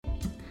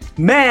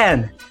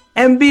Man,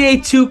 NBA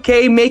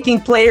 2K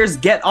making players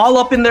get all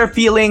up in their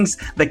feelings.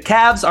 The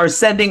Cavs are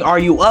sending "Are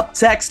you up?"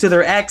 text to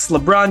their ex,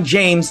 LeBron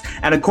James,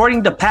 and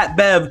according to Pat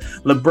Bev,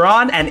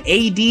 LeBron and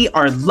AD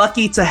are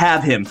lucky to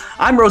have him.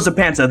 I'm Rosa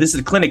Panta. This is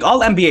the Clinic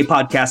All NBA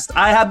podcast.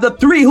 I have the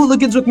three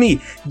hooligans with me.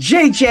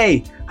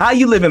 JJ, how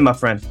you living, my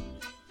friend?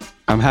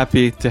 I'm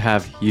happy to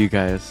have you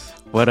guys.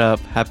 What up?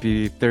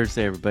 Happy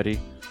Thursday, everybody.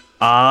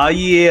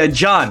 Yeah,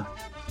 John,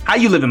 how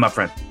you living, my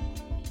friend?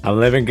 I'm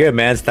living good,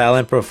 man.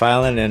 Styling,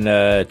 profiling,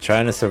 and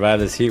trying to survive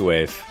this heat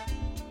wave.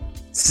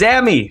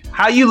 Sammy,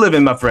 how you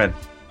living, my friend?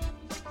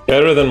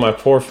 Better than my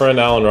poor friend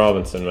Allen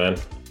Robinson, man.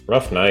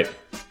 Rough night.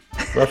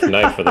 Rough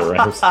night for the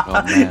Rams.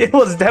 Oh, it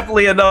was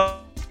definitely a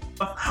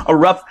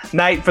rough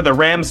night for the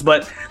Rams,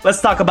 but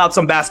let's talk about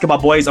some basketball,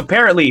 boys.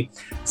 Apparently,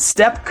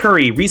 Steph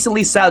Curry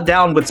recently sat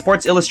down with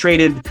Sports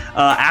Illustrated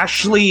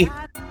Ashley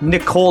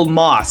Nicole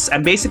Moss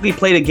and basically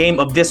played a game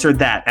of this or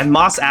that. And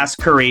Moss asked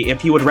Curry if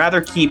he would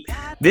rather keep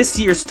this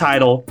year's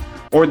title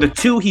or the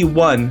two he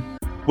won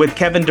with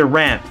Kevin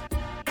Durant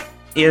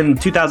in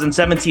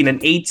 2017 and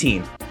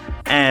 18.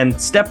 And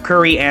Steph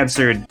Curry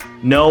answered,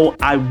 "No,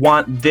 I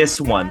want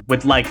this one,"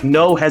 with like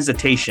no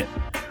hesitation.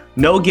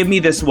 "No, give me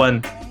this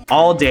one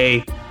all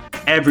day,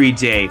 every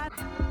day."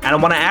 And I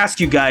want to ask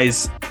you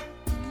guys,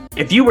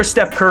 if you were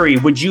Steph Curry,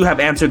 would you have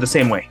answered the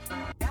same way?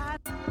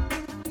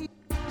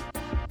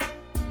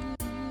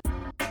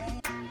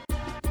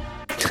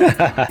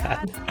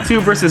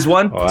 Two versus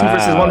one? Wow, 2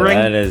 versus 1 ring?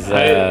 That is,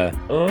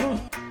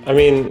 I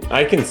mean,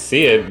 I can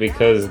see it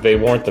because they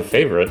weren't the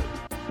favorite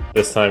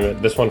this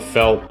time. This one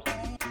felt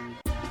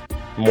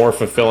more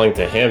fulfilling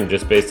to him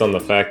just based on the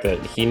fact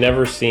that he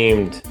never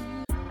seemed,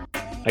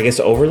 I guess,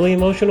 overly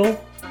emotional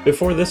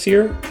before this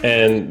year.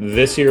 And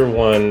this year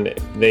when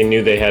they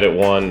knew they had it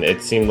won,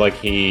 it seemed like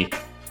he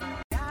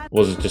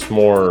was just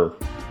more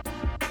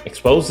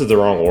exposed is the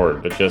wrong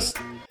word, but just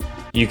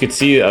you could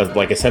see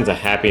a sense of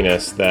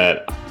happiness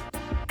that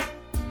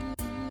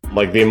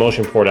like the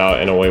emotion poured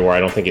out in a way where I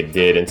don't think it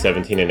did in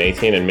 17 and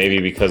 18, and maybe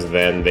because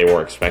then they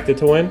were expected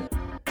to win.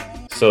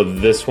 So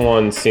this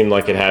one seemed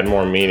like it had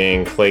more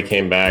meaning. Clay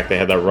came back. They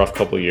had that rough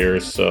couple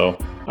years, so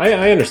I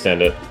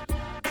understand it.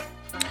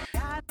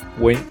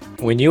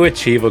 when you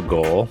achieve a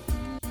goal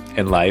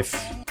in life,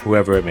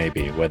 whoever it may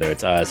be, whether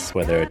it's us,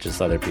 whether it's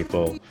just other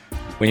people,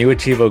 when you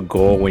achieve a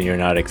goal when you're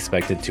not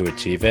expected to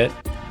achieve it,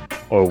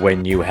 or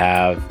when you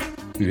have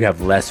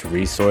less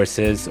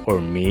resources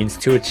or means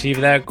to achieve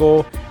that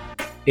goal,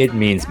 it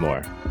means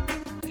more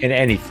in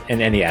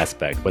any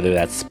aspect, whether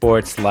that's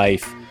sports,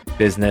 life,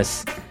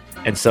 business.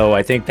 And so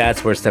I think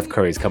that's where Steph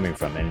Curry's coming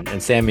from.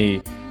 And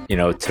Sammy,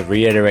 to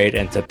reiterate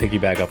and to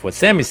piggyback off what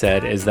Sammy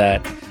said, is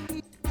that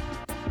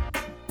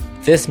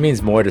this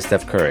means more to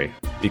Steph Curry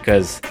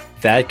because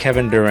that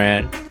Kevin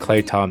Durant,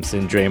 Klay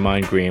Thompson,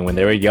 Draymond Green, when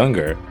they were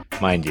younger,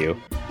 mind you,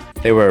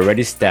 they were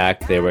already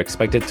stacked. They were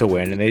expected to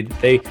win, and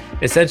they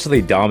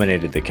essentially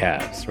dominated the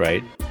Cavs,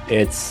 right?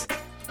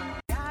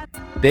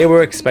 They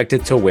were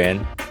expected to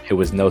win. It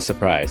was no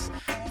surprise.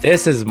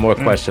 This is more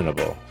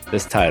questionable,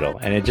 this title,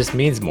 and it just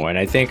means more. And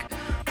I think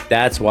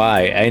that's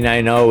why, and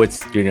I know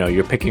it's,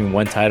 you're picking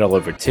one title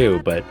over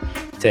two, but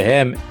to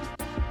him,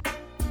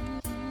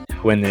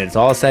 when it's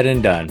all said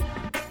and done,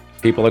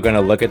 people are going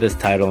to look at this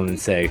title and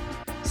say,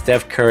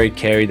 Steph Curry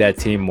carried that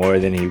team more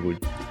than he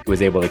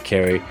was able to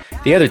carry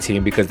the other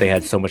team because they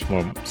had so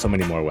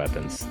many more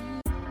weapons.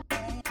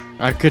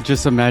 I could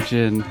just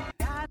imagine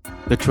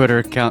the Twitter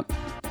account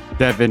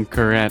Devin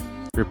Current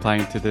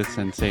replying to this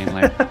and saying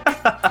like,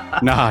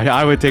 "Nah,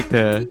 I would take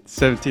the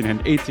 17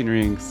 and 18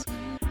 rings,"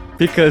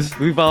 because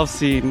we've all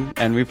seen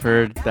and we've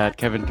heard that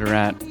Kevin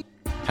Durant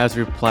has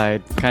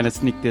replied kind of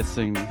sneak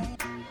dissing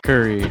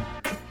Curry.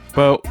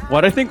 But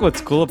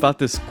what's cool about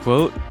this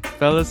quote,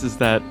 fellas, is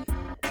that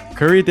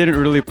Curry didn't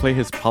really play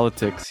his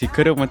politics. He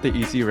could have went the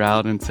easy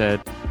route and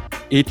said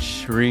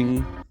each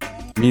ring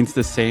means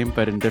the same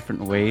but in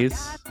different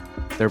ways.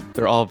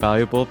 They're all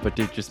valuable, but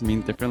they just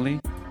mean differently.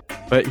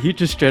 But he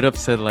just straight up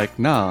said like,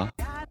 "Nah,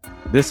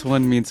 this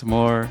one means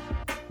more."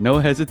 No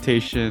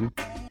hesitation.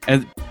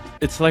 And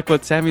it's like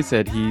what Sammy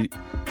said. He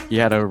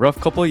had a rough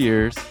couple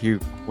years. He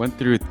went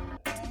through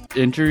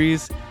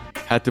injuries,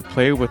 had to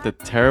play with a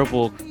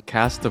terrible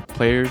cast of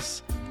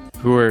players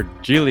who were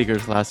G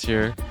Leaguers last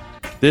year.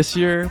 This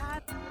year,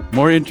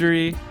 more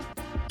injury,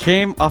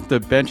 came off the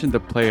bench in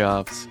the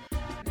playoffs,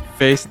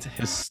 faced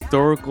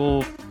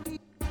historical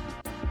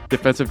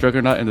defensive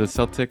juggernaut in the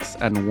Celtics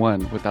and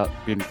won without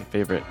being the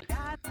favorite.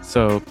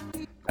 So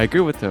I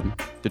agree with him.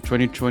 The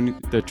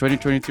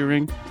 2022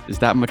 ring is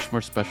that much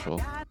more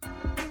special.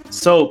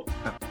 So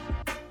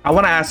I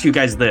want to ask you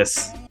guys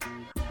this.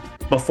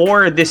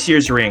 Before this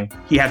year's ring,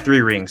 he had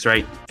 3 rings,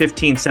 right?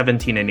 15,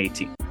 17, and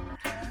 18.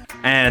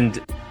 And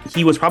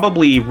he was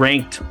probably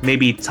ranked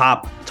maybe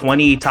top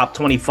 20, top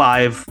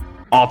 25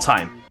 all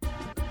time.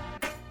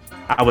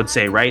 I would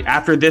say, right?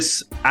 After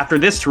this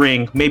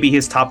ring, maybe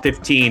his top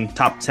 15,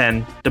 top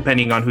 10,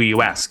 depending on who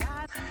you ask.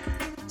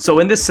 So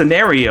in this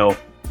scenario,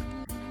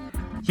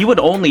 he would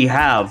only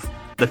have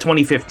the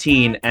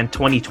 2015 and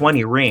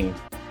 2020 ring.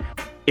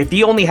 if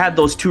he only had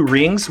those 2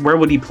 rings, where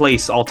would he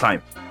place all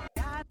time?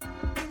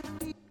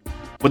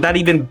 Would that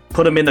even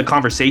put him in the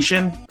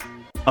conversation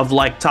of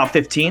like top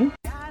 15?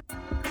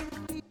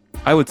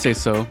 I would say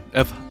so.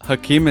 If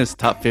Hakeem is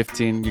top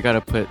 15, you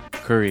gotta put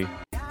Curry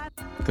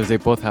because they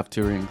both have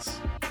 2 rings,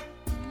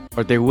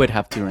 or they would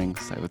have 2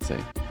 rings. I would say.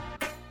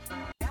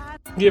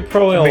 Yeah,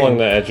 probably along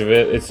the edge of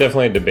it. It's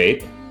definitely a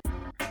debate.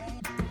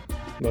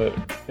 But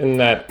in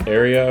that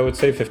area, I would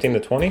say 15 to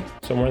 20,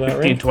 somewhere in that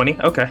 15, range.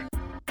 20? Okay.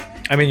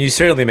 I mean, you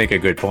certainly make a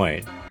good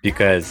point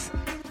because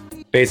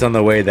based on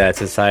the way that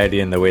society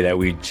and the way that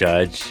we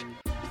judge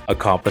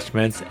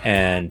accomplishments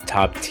and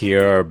top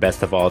tier or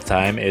best of all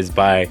time is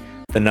by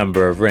the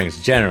number of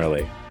rings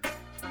generally.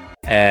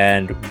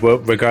 And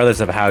regardless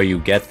of how you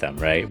get them,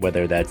 right?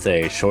 Whether that's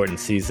a shortened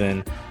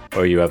season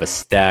or you have a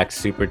stacked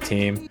super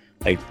team,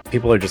 like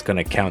people are just going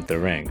to count the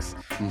rings.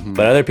 Mm-hmm.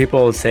 But other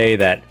people say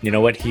that, you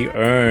know what, he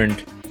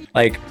earned,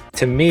 like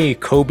to me,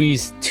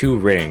 Kobe's 2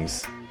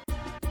 rings.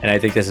 And I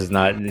think this is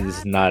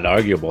not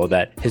arguable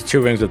that his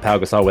 2 rings with Pau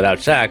Gasol without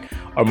Shaq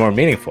are more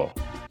meaningful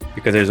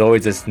because there's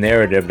always this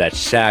narrative that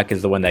Shaq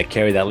is the one that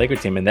carried that Laker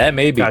team, and that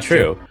may be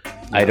true.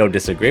 I don't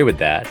disagree with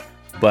that,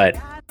 but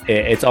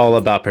it's all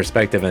about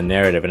perspective and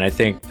narrative. And I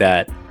think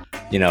that,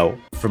 you know,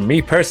 for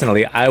me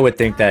personally, I would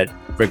think that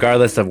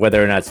regardless of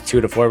whether or not it's 2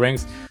 to 4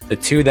 rings, the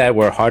 2 that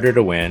were harder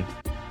to win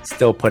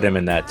still put him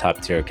in that top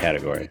tier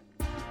category.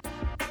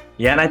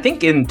 Yeah, and I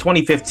think in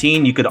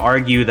 2015, you could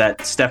argue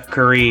that Steph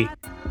Curry,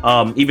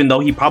 even though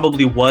he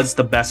probably was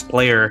the best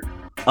player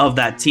of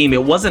that team,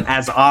 it wasn't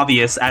as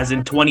obvious as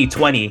in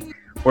 2020,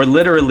 where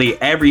literally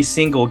every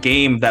single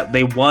game that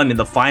they won in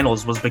the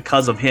finals was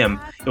because of him.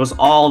 It was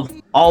all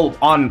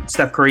on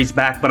Steph Curry's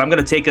back. But I'm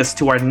going to take us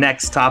to our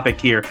next topic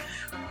here.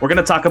 We're going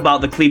to talk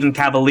about the Cleveland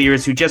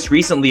Cavaliers, who just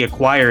recently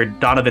acquired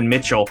Donovan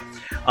Mitchell.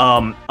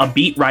 A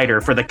beat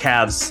writer for the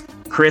Cavs,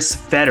 Chris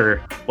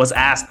Fetter, was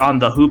asked on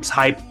the Hoops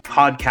Hype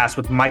podcast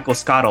with Michael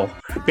Scotto,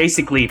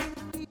 basically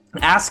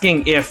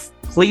asking if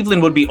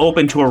Cleveland would be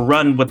open to a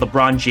run with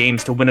LeBron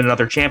James to win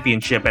another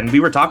championship. And we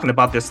were talking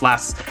about this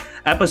last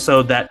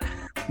episode that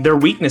their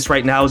weakness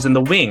right now is in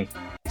the wing.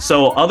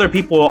 So other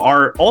people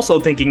are also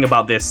thinking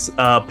about this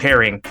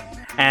pairing.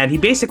 And he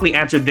basically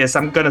answered this.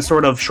 I'm going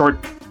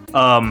to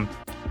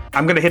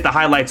hit the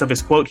highlights of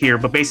his quote here,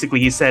 but basically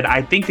he said,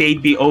 I think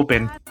they'd be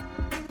open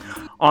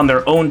on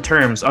their own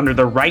terms, under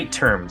the right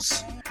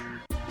terms.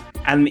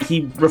 And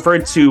he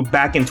referred to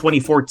back in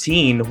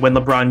 2014 when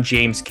LeBron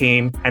James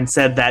came and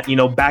said that, you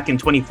know, back in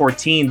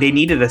 2014, they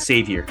needed a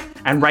savior.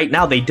 And right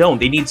now they don't.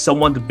 They need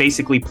someone to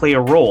basically play a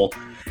role.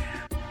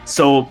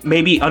 So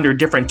maybe under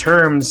different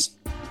terms,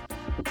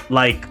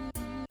 like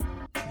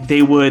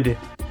they would,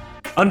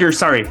 under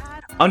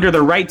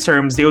the right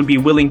terms, they would be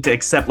willing to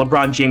accept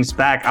LeBron James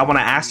back. I want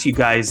to ask you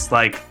guys,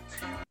 like,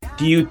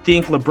 do you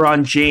think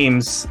LeBron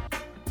James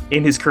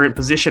in his current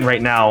position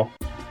right now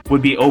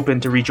would be open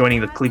to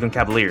rejoining the Cleveland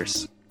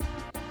Cavaliers?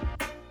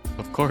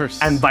 Of course.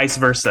 And vice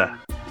versa.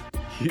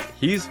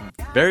 He's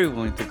very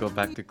willing to go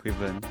back to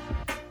Cleveland.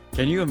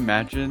 Can you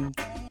imagine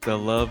the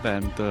love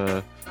and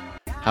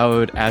how it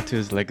would add to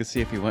his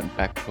legacy if he went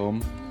back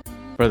home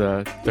for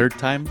the 3rd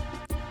time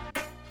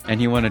and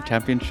he won a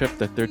championship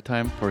the 3rd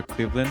time for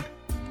Cleveland?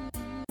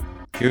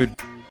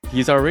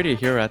 He's already a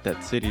hero at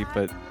that city,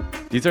 but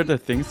these are the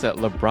things that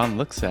LeBron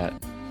looks at.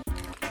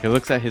 He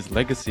looks at his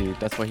legacy.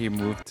 That's why he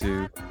went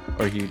to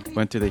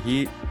the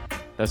Heat.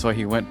 That's why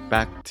he went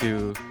back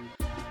to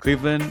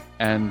Cleveland,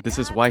 and this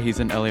is why he's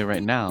in LA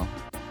right now.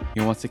 He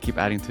wants to keep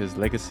adding to his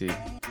legacy.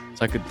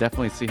 So I could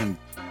definitely see him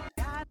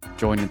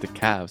joining the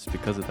Cavs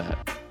because of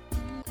that.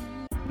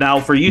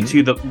 Now, for you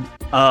two,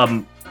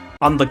 on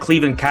the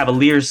Cleveland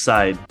Cavaliers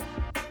side,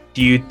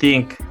 do you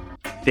think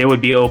they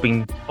would be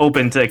open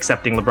to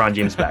accepting LeBron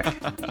James back?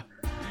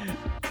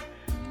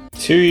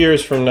 2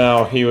 years from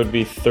now, he would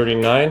be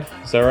 39.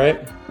 Is that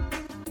right?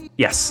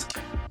 Yes.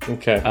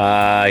 Okay.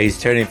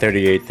 He's turning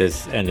 38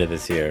 this end of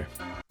this year.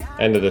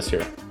 End of this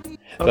year.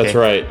 Okay. That's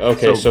right.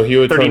 Okay, so he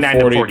would turn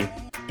 40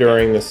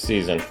 during this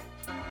season.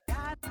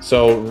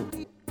 So,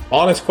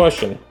 honest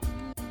question.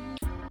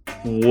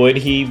 Would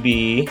he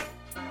be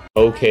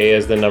okay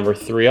as the number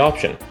 3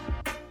 option?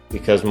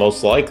 Because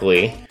most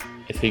likely,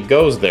 if he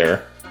goes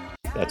there,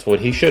 that's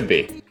what he should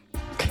be.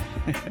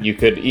 You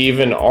could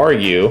even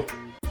argue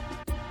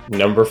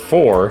number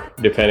 4,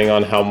 depending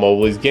on how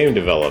Mobley's game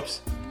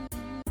develops.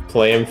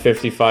 Play him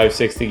 55,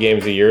 60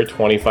 games a year,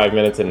 25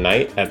 minutes a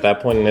night at that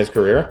point in his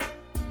career.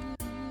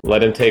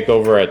 Let him take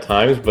over at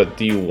times, but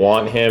do you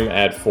want him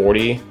at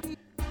 40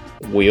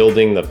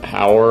 wielding the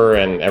power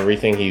and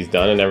everything he's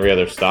done in every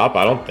other stop?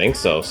 I don't think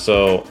so.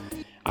 So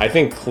I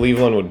think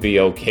Cleveland would be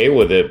okay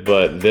with it,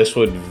 but this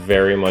would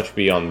very much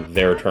be on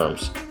their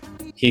terms.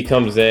 He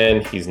comes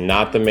in, he's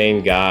not the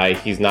main guy,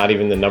 he's not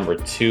even the number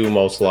 2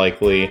 most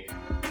likely.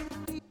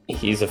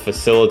 He's a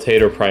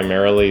facilitator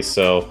primarily,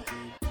 so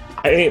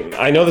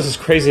I know this is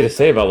crazy to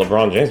say about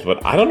LeBron James,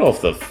 but I don't know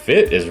if the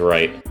fit is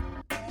right,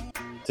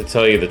 to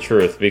tell you the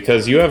truth,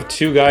 because you have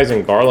 2 guys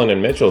in Garland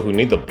and Mitchell who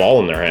need the ball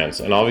in their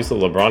hands, and obviously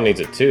LeBron needs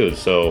it too,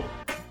 so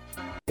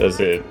Does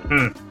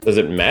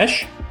it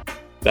mesh?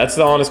 That's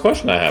the honest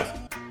question I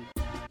have.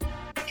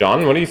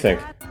 John, what do you think?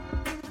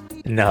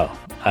 No,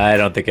 I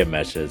don't think it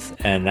meshes.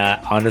 And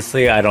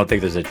honestly, I don't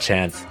think there's a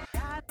chance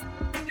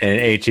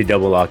in HE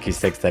double hockey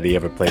sticks that he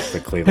ever plays for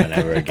Cleveland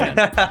ever again.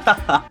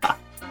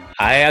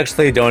 I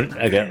actually don't,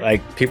 again,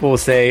 like people will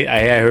say,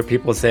 I heard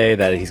people say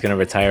that he's going to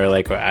retire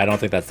Laker. I don't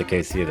think that's the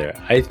case either.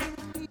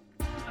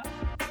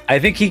 I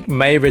think he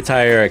may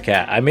retire a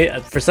Cav. I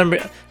mean, for some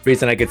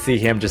reason, I could see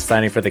him just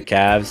signing for the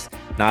Cavs,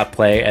 not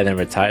play, and then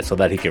retire so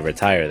that he could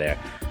retire there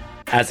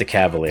as a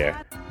Cavalier.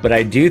 But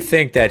I do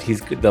think that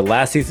the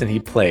last season he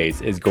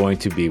plays is going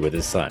to be with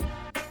his son.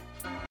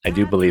 I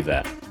do believe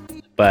that.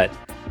 But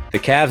the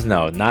Cavs,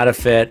 no, not a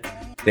fit.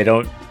 They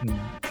don't,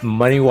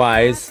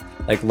 money-wise,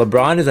 like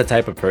LeBron is a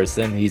type of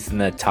person, he's in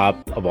the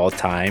top of all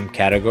time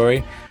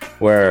category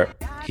where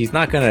he's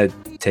not going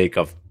to take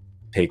a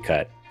pay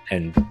cut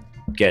and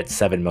get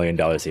 $7 million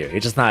a year.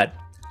 It's just not,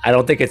 I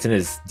don't think it's in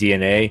his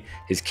DNA,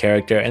 his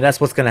character, and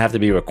that's what's going to have to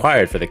be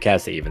required for the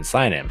Cavs to even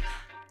sign him.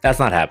 That's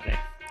not happening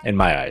in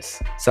my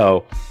eyes.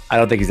 So I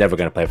don't think he's ever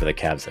going to play for the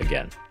Cavs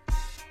again.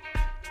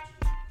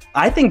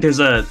 I think there's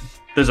an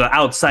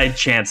outside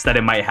chance that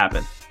it might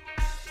happen.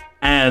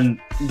 And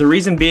the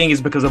reason being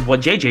is because of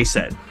what JJ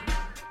said.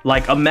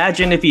 Like,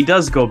 imagine if he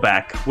does go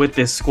back with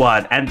this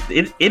squad, and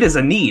it is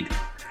a need.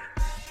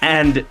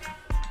 And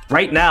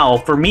right now,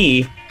 for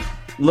me,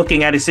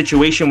 looking at his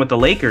situation with the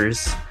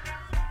Lakers,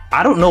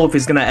 I don't know if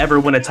he's going to ever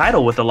win a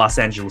title with the Los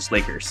Angeles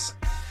Lakers.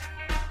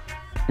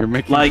 You're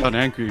making me sound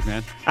angry,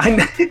 man. I'm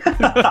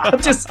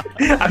just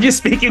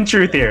speaking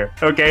truth here,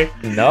 okay?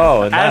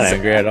 No, not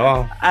angry at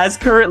all. As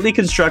currently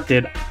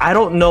constructed, I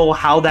don't know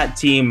how that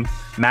team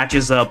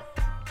matches up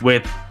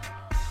with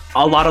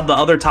a lot of the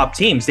other top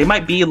teams. They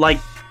might be like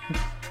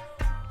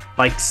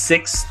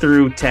 6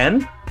 through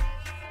 10.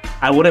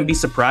 I wouldn't be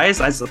surprised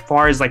as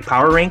far as like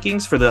power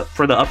rankings for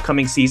the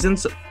upcoming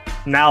seasons.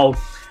 Now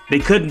they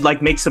could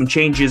like make some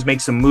changes,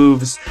 make some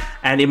moves,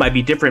 and it might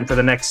be different for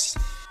the next,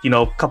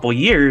 couple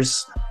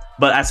years.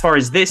 But as far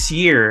as this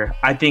year,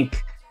 I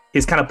think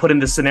he's kind of put in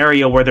the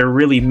scenario where they're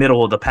really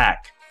middle of the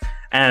pack.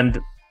 And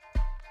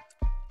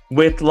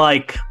with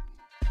like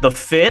the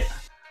fit,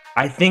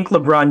 I think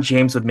LeBron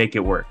James would make it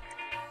work.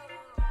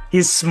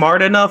 He's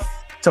smart enough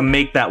to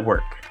make that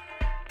work.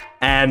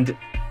 And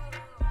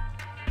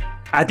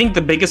I think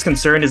the biggest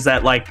concern is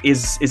that like,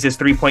 is his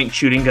 3-point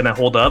shooting going to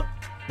hold up?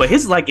 But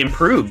his like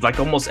improved like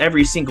almost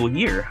every single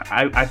year.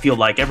 I feel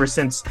like ever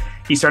since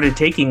he started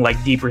taking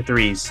like deeper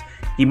threes,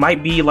 he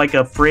might be like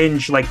a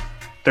fringe like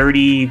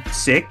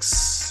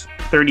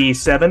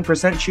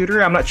 37%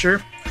 shooter. I'm not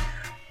sure.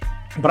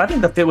 But I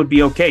think the fit would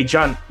be okay.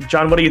 John,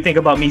 what do you think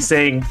about me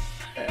saying?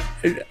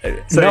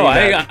 No,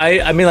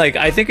 I mean, like,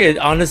 I think it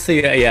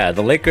honestly, yeah,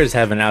 the Lakers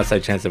have an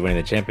outside chance of winning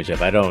the championship.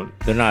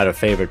 They're not a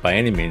favorite by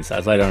any means. So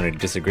I don't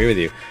disagree with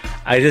you.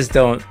 I just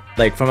don't,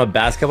 like, from a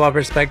basketball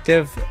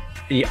perspective,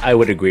 I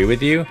would agree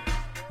with you.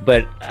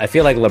 But I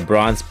feel like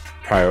LeBron's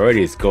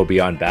priorities go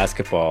beyond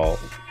basketball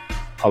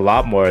a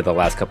lot more the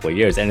last couple of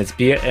years, and it's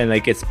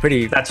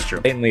pretty that's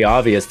true, blatantly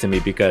obvious to me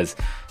because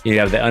you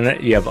have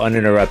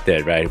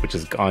Uninterrupted, right, which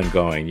is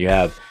ongoing. You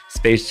have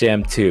Space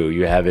Jam 2.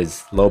 You have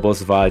his Lobos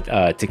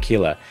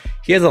Tequila.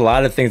 He has a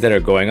lot of things that are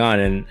going on,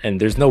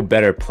 and there's no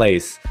better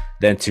place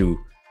than to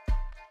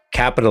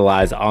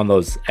capitalize on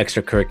those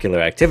extracurricular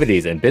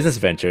activities and business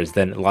ventures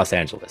than Los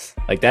Angeles.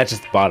 Like, that's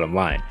just the bottom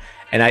line.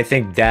 And I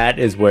think that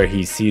is where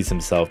he sees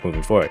himself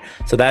moving forward.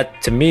 So that,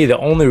 to me, the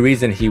only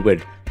reason he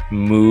would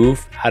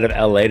move out of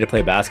LA to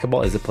play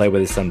basketball is to play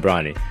with his son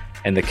Bronny.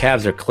 And the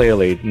Cavs are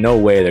clearly no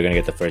way they're going to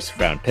get the first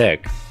round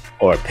pick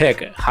or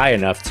pick high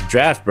enough to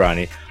draft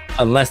Bronny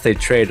unless they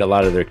trade a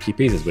lot of their key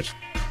pieces, which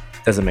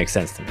doesn't make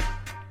sense to me.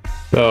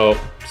 So,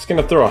 just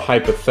going to throw a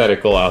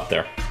hypothetical out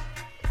there.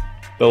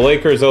 The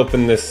Lakers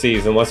open this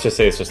season, let's just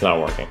say it's just not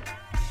working,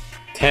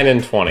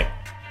 10-20.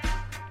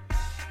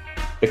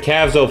 The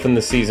Cavs open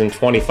the season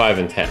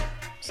 25-10,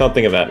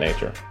 something of that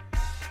nature.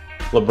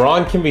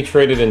 LeBron can be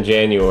traded in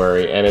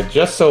January, and it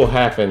just so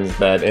happens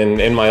that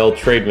in my old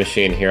trade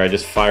machine here, I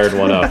just fired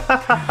one up.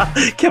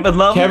 Kevin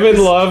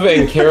Love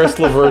and Karis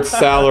LeVert's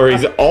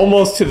salaries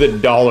almost to the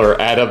dollar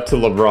add up to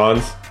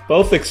LeBron's.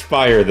 Both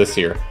expire this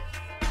year.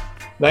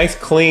 Nice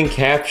clean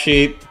cap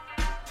sheet.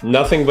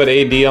 Nothing but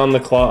AD on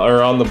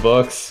on the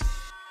books.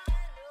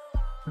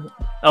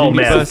 Oh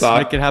man,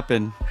 make it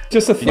happen.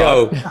 Just a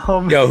thought.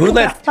 Yo, who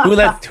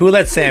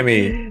let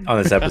Sammy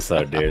on this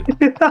episode, dude?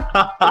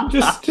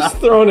 just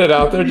throwing it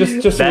out there,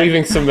 just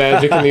leaving some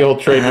magic in the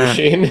old trade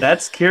machine.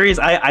 That's curious.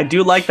 I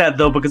do like that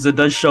though, because it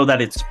does show that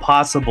it's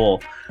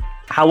possible.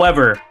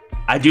 However,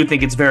 I do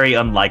think it's very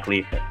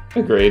unlikely.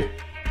 Agreed.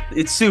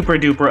 It's super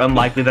duper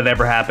unlikely that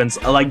ever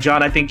happens. Like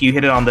John, I think you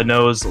hit it on the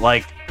nose.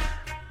 Like,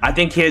 I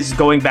think his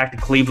going back to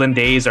Cleveland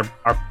days are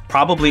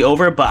probably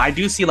over, but I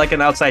do see like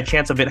an outside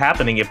chance of it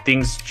happening if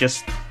things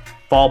just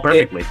fall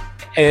perfectly.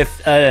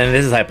 If and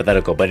this is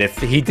hypothetical, but if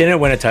he didn't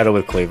win a title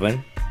with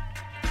Cleveland,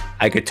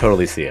 I could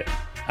totally see it.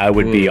 I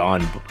would be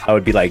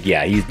like,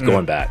 yeah, he's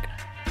going back.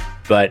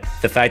 But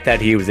the fact that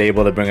he was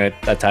able to bring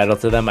a title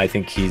to them, I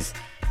think he's,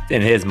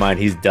 in his mind,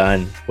 he's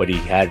done what he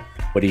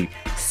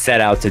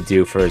set out to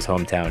do for his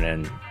hometown,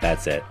 and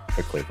that's it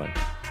for Cleveland.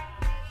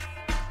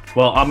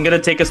 Well, I'm going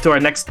to take us to our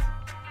next,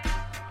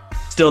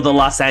 still the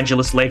Los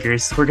Angeles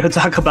Lakers. We're going to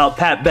talk about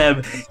Pat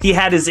Bev. He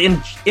had his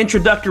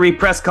introductory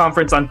press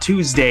conference on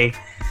Tuesday,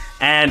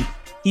 and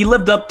he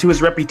lived up to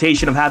his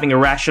reputation of having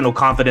irrational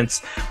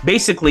confidence.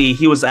 Basically,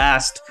 he was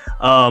asked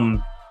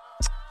how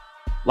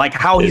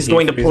he's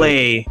going to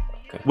play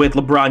with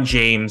LeBron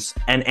James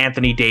and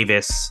Anthony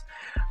Davis.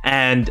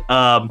 And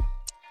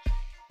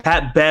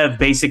Pat Bev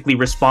basically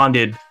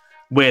responded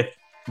with,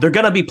 "They're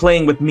going to be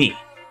playing with me.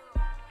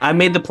 I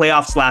made the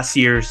playoffs last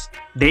year.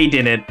 They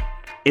didn't.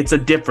 It's a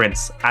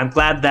difference. I'm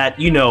glad that,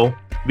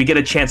 we get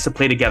a chance to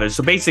play together."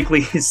 So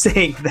basically he's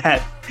saying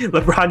that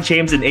LeBron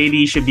James and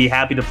AD should be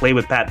happy to play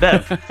with Pat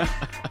Bev,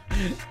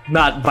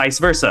 not vice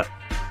versa.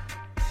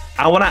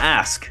 I want to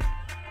ask,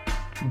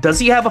 does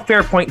he have a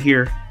fair point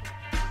here?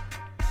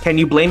 Can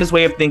you blame his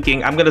way of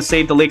thinking? I'm going to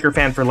save the Laker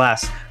fan for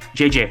last.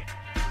 JJ.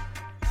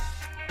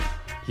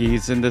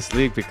 He's in this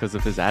league because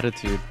of his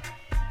attitude.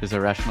 His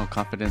irrational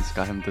confidence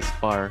got him this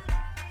far.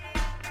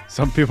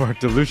 Some people are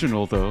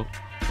delusional, though,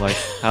 like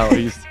how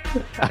he's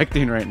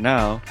acting right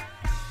now.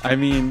 I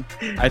mean,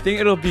 I think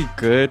it'll be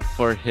good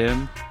for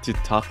him to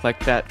talk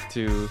like that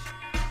to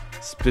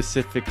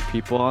specific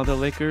people on the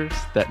Lakers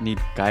that need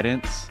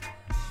guidance.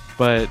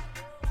 But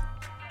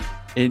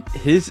in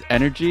his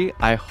energy,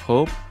 I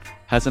hope,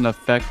 has an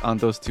effect on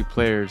those two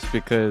players,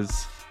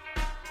 because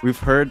we've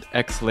heard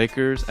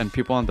ex-Lakers and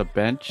people on the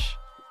bench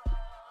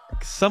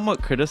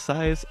somewhat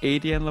criticize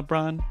AD and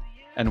LeBron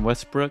and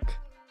Westbrook,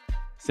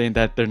 saying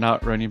that they're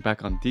not running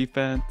back on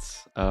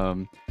defense,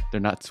 they're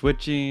not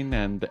switching,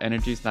 and the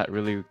energy's not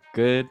really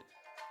good.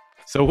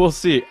 So we'll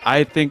see.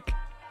 I think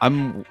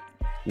I'm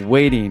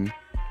waiting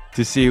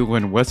to see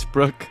when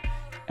Westbrook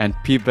and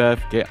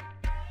P-Bev get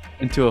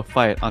into a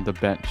fight on the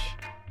bench.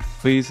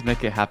 Please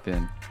make it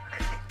happen.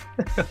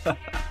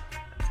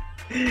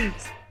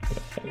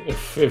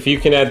 If you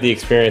can add the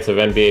experience of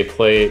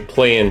NBA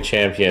play-in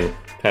champion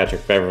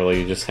Patrick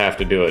Beverley, you just have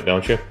to do it,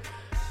 don't you?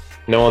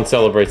 No one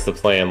celebrates the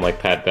play-in like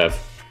Pat Bev.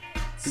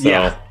 So,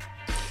 yeah.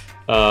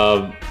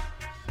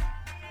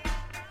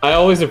 I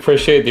always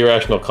appreciate the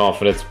irrational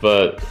confidence,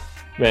 but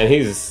man,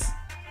 he's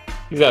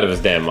out of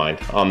his damn mind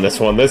on this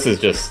one. This is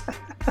just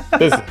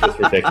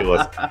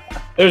ridiculous.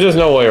 There's just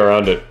no way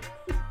around it.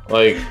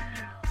 Like,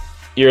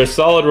 you're a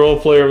solid role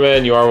player,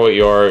 man. You are what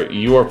you are.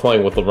 You are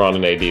playing with LeBron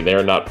and AD. They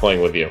are not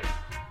playing with you.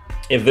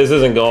 If this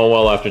isn't going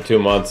well after 2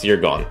 months,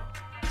 you're gone.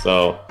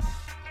 So,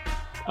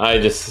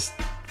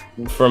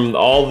 from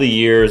all the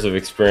years of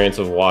experience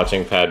of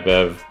watching Pat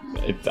Bev,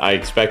 I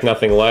expect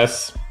nothing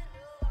less.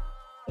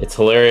 It's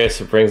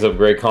hilarious. It brings up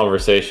great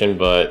conversation,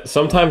 but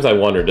sometimes I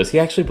wonder, does he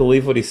actually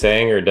believe what he's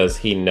saying, or does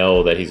he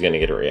know that he's going to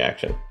get a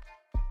reaction?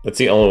 That's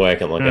the only way I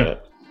can look at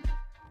it.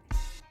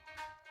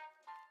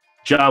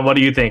 John, what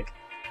do you think?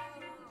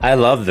 I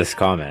love this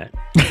comment,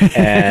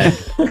 and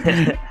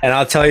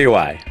I'll tell you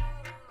why.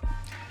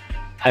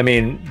 I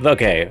mean,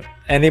 okay,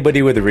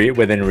 anybody within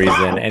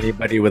reason,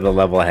 anybody with a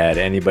level head,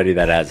 anybody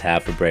that has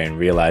half a brain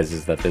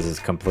realizes that this is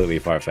completely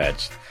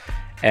far-fetched.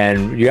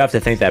 And you have to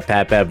think that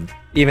Pat Bev,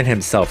 even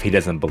himself, he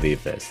doesn't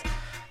believe this.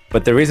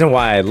 But the reason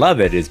why I love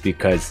it is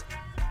because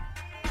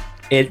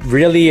it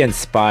really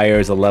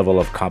inspires a level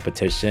of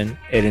competition.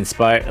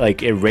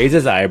 It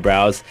raises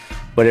eyebrows,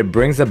 but it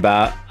brings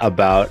about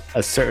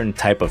a certain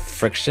type of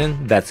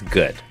friction that's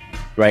good,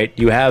 right?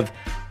 You have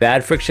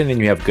bad friction and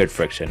you have good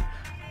friction.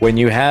 When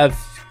you have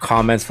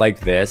comments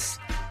like this,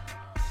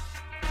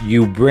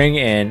 you bring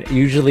in,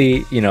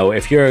 usually,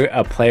 if you're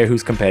a player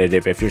who's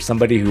competitive, if you're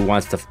somebody who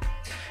wants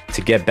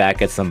to get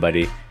back at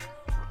somebody,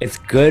 it's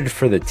good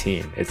for the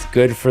team. It's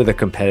good for the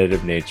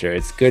competitive nature.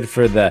 It's good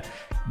for the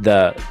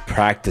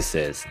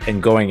practices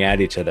and going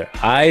at each other.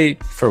 I,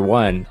 for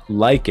one,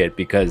 like it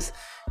because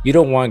you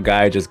don't want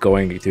guys just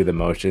going through the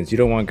motions. You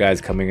don't want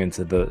guys coming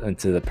into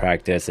the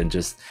practice and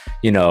just,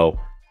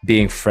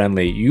 being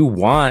friendly. You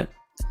want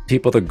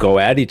people to go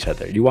at each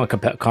other. You want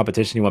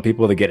competition. You want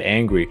people to get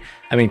angry.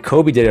 I mean,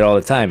 Kobe did it all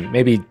the time.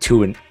 Maybe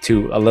to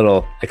a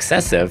little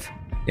excessive.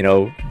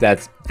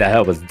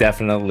 That was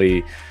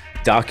definitely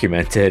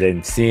documented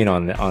and seen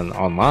on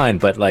online.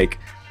 But like,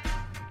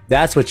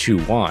 that's what you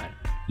want.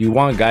 You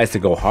want guys to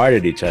go hard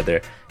at each other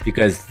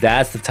because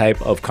that's the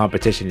type of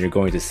competition you're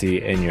going to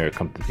see in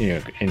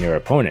your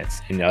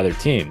opponents, in other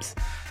teams.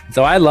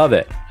 So I love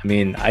it. I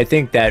mean, I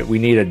think that we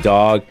need a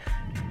dog.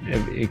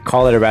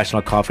 Call it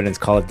irrational confidence,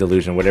 call it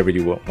delusion, whatever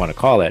you want to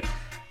call it.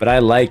 But I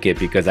like it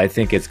because I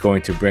think it's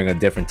going to bring a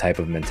different type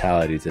of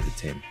mentality to the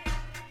team.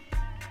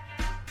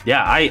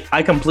 Yeah,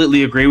 I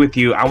completely agree with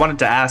you. I wanted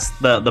to ask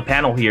the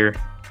panel here,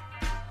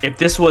 if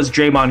this was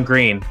Draymond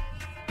Green,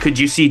 could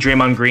you see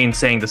Draymond Green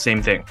saying the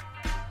same thing?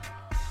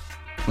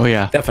 Oh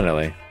yeah,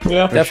 definitely.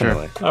 Yeah,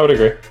 definitely. Sure. I would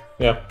agree.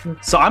 Yeah.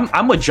 So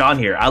I'm with John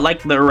here. I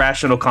like the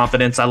irrational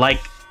confidence. I like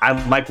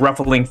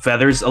ruffling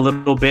feathers a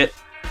little bit,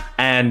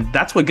 and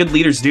that's what good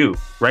leaders do,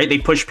 right? They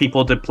push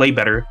people to play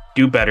better,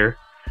 do better.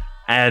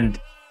 And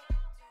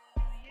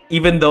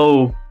even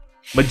though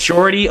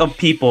majority of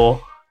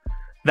people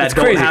that It's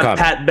don't crazy have comment.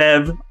 Pat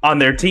Bev on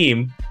their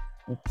team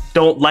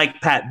don't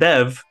like Pat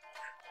Bev,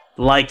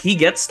 like he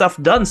gets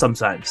stuff done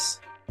sometimes.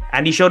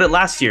 And he showed it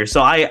last year.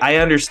 So I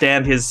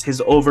understand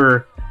his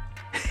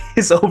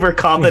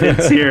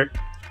overconfidence here,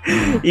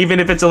 even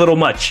if it's a little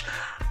much.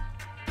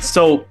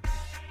 So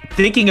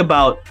thinking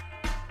about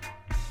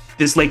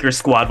this Lakers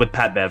squad with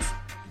Pat Bev,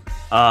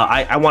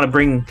 I want to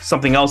bring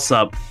something else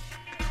up.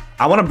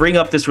 I want to bring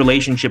up this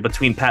relationship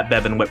between Pat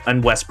Bev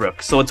and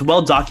Westbrook. So it's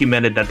well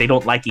documented that they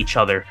don't like each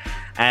other.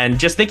 And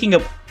just thinking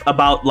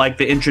about like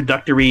the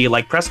introductory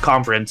like press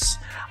conference,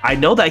 I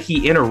know that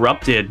he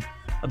interrupted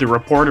the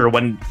reporter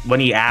when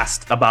he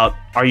asked about,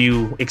 are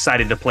you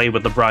excited to play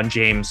with LeBron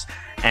James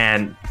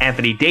and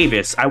Anthony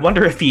Davis? I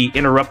wonder if he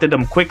interrupted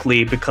him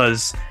quickly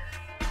because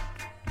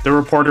the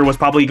reporter was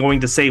probably going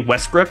to say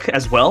Westbrook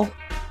as well.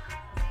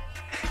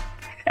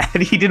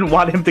 And he didn't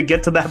want him to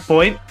get to that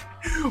point.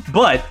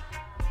 But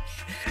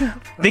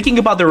thinking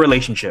about their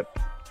relationship,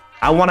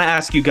 I want to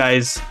ask you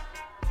guys,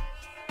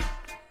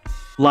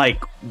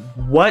 like,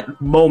 what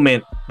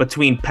moment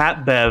between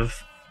Pat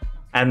Bev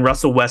and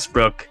Russell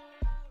Westbrook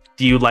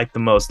do you like the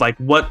most? Like,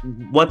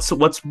 what's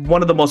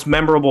one of the most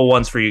memorable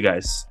ones for you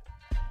guys?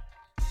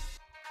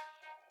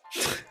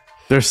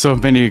 There's so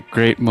many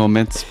great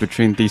moments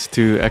between these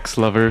two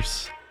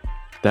ex-lovers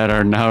that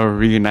are now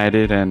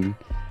reunited and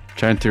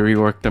trying to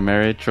rework the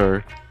marriage,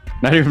 or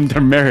not even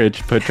their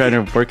marriage, but trying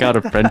to work out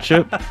a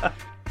friendship.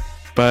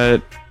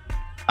 But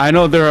I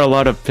know there are a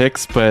lot of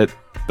picks, but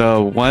the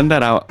one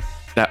that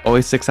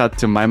always sticks out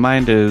to my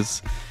mind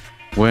is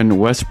when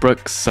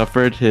Westbrook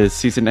suffered his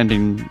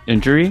season-ending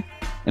injury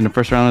in the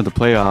first round of the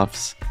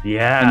playoffs.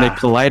 Yeah. And they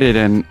collided,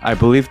 and I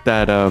believe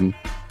that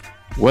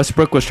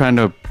Westbrook was trying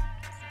to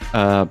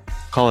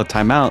call a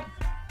timeout,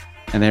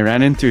 and they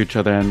ran into each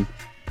other, and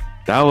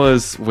that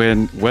was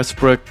when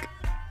Westbrook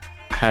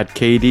had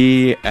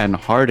KD and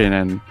Harden,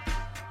 and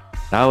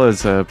that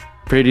was a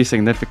pretty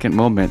significant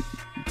moment.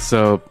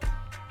 So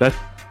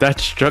that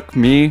struck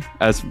me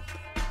as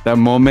that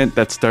moment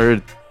that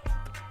started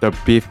the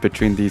beef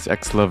between these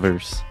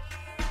ex-lovers.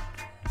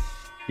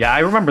 Yeah, I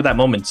remember that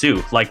moment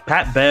too. Like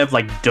Pat Bev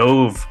like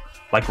dove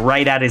like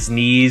right at his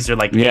knees or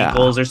like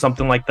ankles or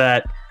something like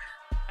that.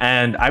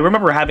 And I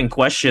remember having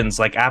questions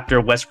like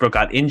after Westbrook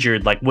got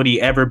injured, like would he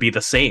ever be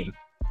the same?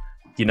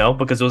 You know,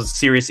 because it was a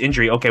serious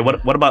injury. Okay,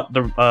 what about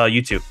the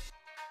you two?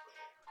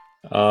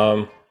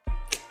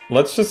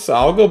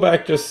 I'll go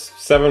back just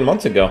 7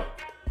 months ago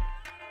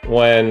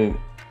when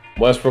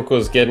Westbrook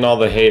was getting all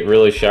the hate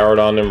really showered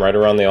on him right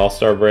around the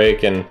All-Star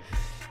break, and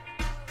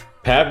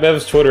Pat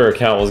Bev's Twitter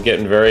account was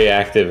getting very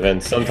active,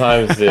 and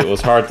sometimes it was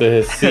hard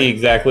to see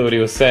exactly what he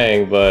was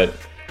saying, but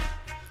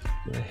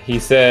he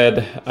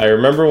said, I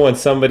remember when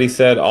somebody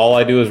said, all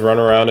I do is run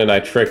around and I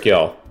trick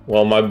y'all.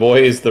 Well, my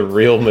boy is the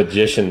real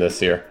magician this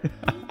year,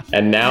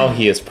 and now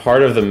he is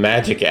part of the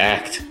magic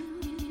act.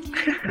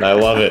 And I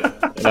love it,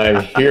 and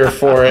I'm here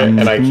for it,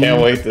 and I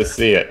can't wait to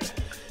see it.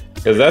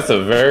 Because that's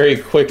a very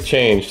quick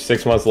change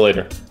 6 months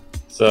later.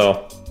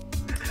 So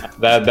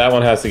that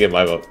one has to get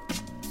my vote.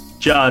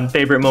 John,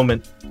 favorite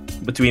moment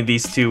between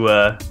these two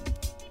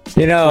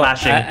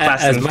clashing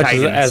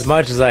as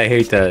much as I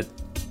hate to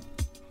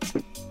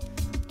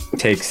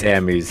take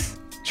Sammy's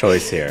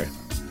choice here,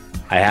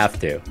 I have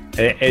to.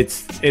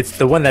 It's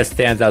the one that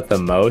stands out the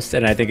most,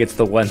 and I think it's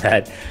the one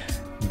that,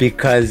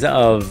 because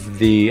of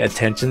the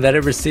attention that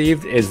it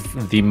received, is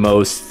the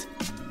most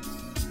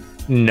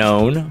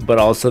known, but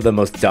also the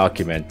most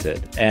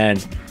documented.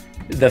 And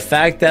the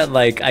fact that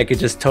like I could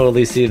just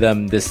totally see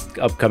them this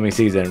upcoming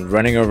season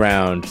running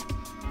around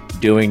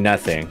doing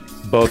nothing,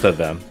 both of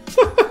them,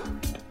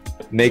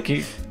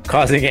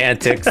 causing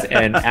antics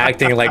and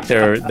acting like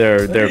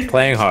they're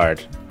playing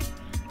hard,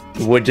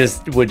 would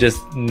just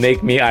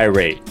make me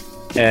irate,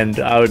 and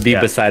I would be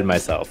beside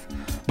myself.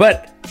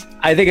 But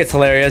I think it's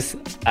hilarious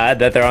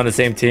that they're on the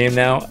same team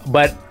now.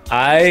 But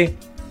I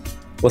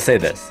will say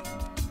this: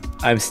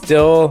 I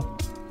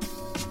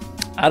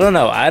don't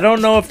know. I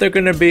don't know if they're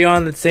going to be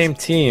on the same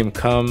team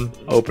come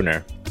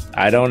opener.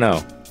 I don't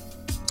know.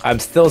 I'm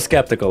still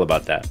skeptical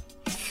about that.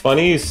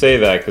 Funny you say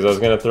that, because I was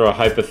going to throw a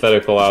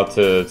hypothetical out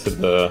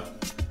to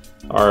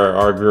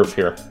our group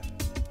here.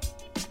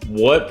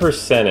 What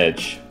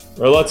percentage,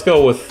 or let's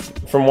go with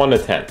from 1 to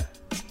 10.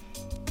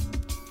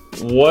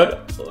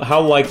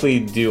 How likely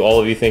do all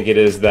of you think it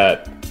is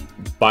that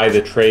by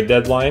the trade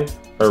deadline,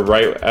 or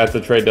right at the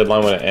trade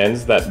deadline when it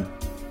ends, that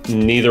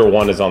neither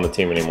one is on the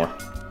team anymore?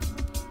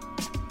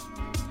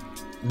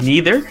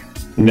 Neither?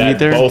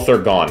 Neither? Both are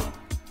gone.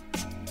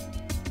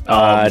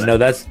 No,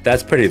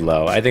 that's pretty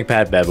low. I think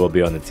Pat Bev will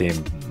be on the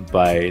team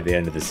by the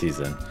end of the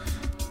season.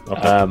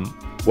 Okay.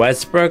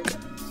 Westbrook,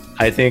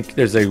 I think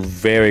there's a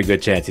very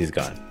good chance he's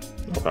gone.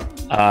 Okay.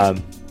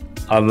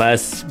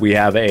 Unless we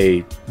have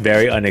a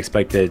very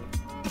unexpected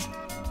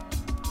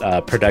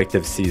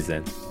productive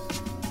season.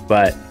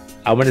 But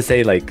I want to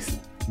say like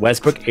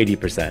Westbrook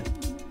 80%.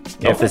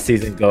 if the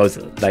season goes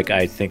like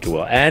I think it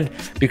will. And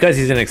because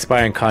he's an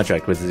expiring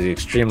contract, which is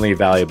extremely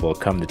valuable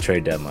come the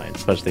trade deadline,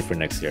 especially for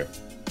next year.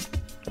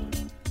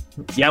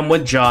 Yeah, I'm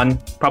with John.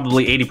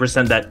 Probably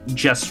 80% that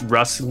just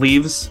Russ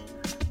leaves.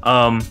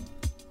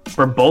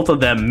 For both of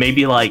them,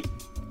 maybe like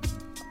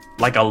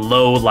a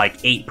low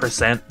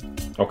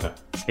 8%. Okay.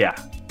 Yeah,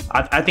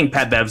 I think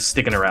Pat Bev's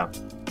sticking around.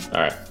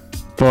 All right.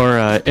 For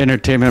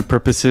entertainment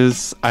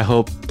purposes, I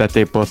hope that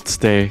they both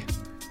stay.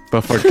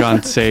 But for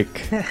John's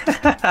sake,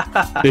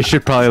 they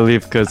should probably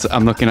leave because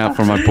I'm looking out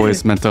for my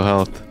boy's mental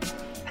health.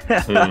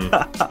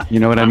 You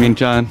know what I mean,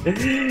 John?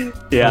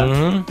 Yeah.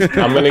 Mm-hmm.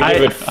 I'm going to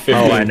give it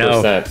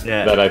 15%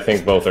 that I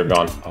think both are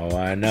gone. Oh,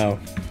 I know.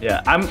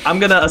 Yeah, I'm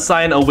going to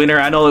assign a winner.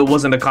 I know it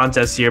wasn't a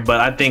contest here,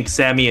 but I think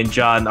Sammy and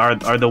John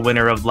are the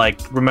winner of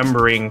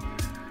remembering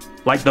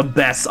the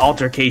best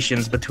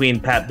altercations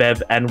between Pat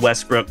Bev and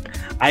Westbrook.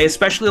 I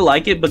especially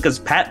like it because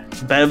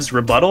Pat Bev's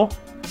rebuttal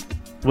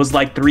was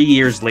 3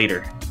 years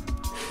later.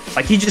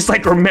 He just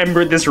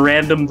remembered this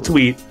random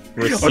tweet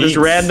or this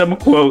random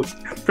quote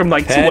from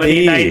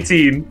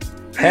 2019.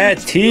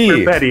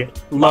 Petty. Petty.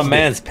 My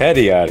man's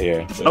petty out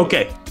here.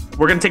 Okay,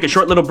 we're going to take a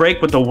short little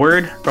break with a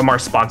word from our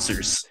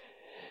sponsors.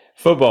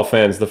 Football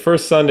fans, the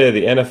first Sunday of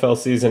the NFL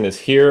season is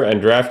here,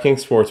 and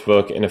DraftKings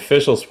Sportsbook, an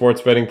official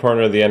sports betting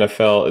partner of the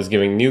NFL, is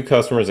giving new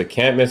customers a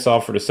can't-miss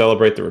offer to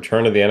celebrate the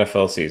return of the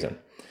NFL season.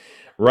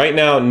 Right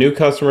now, new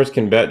customers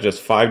can bet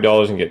just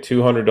 $5 and get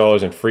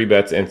 $200 in free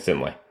bets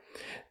instantly.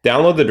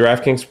 Download the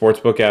DraftKings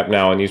Sportsbook app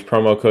now and use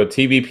promo code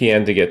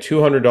TBPN to get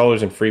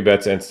 $200 in free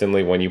bets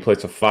instantly when you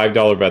place a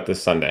 $5 bet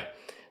this Sunday.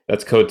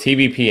 That's code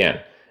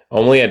TBPN,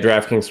 only at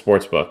DraftKings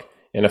Sportsbook,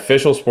 an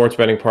official sports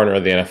betting partner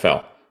of the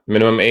NFL.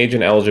 Minimum age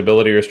and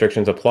eligibility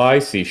restrictions apply.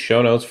 See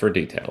show notes for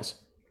details.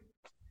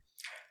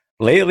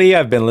 Lately,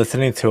 I've been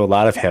listening to a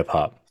lot of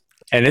hip-hop,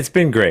 and it's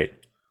been great.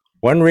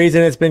 One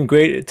reason it's been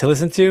great to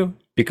listen to,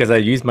 because I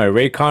use my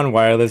Raycon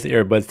wireless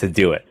earbuds to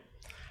do it.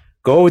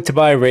 Go to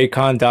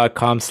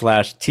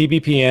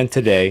buyraycon.com/TBPN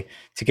today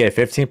to get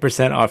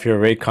 15% off your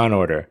Raycon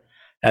order.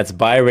 That's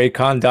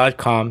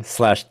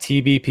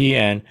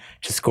buyraycon.com/TBPN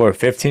to score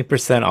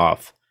 15%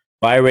 off.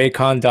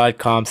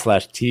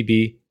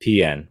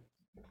 buyraycon.com/TBPN.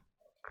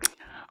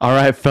 All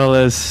right,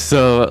 fellas.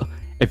 So,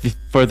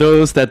 for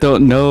those that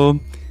don't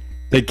know,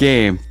 the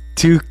game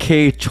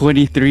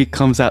 2K23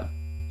 comes out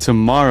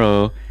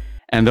tomorrow,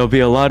 and there'll be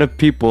a lot of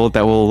people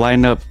that will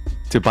line up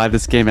to buy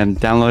this game and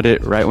download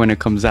it right when it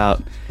comes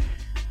out.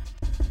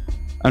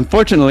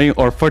 Unfortunately,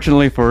 or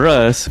fortunately for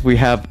us, we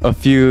have a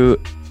few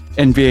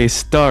NBA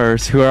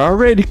stars who are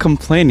already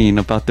complaining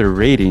about their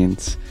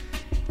ratings.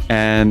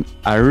 And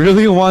I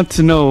really want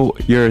to know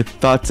your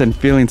thoughts and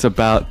feelings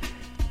about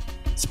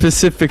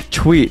specific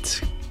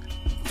tweets.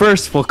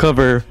 First, we'll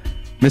cover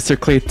Mr.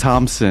 Klay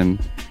Thompson.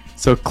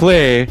 So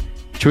Klay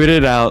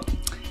tweeted out,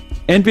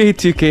 NBA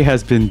 2K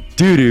has been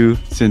doo-doo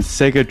since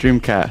Sega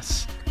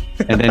Dreamcast.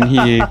 And then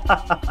he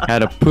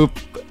had a poop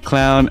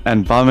clown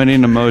and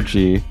vomiting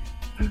emoji.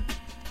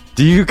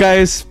 Do you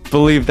guys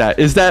believe that?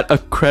 Is that a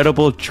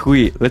credible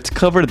tweet? Let's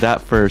cover that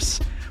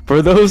first.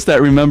 For those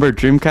that remember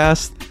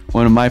Dreamcast,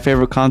 one of my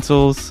favorite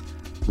consoles,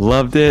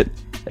 loved it.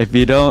 If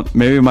you don't,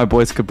 maybe my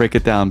boys could break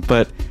it down.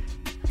 But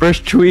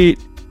first tweet,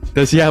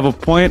 does he have a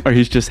point or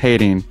he's just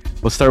hating?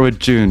 We'll start with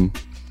June.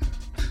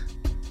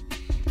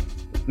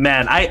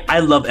 Man, I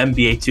love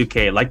NBA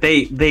 2K.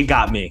 They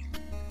got me.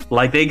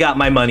 They got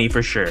my money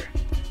for sure.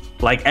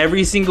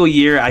 Every single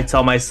year I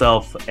tell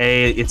myself,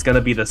 hey, it's going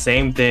to be the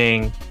same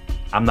thing.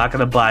 I'm not going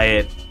to buy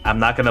it. I'm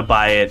not going to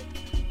buy it.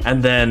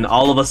 And then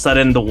all of a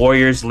sudden the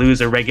Warriors lose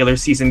a regular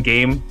season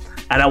game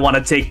and I want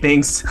to take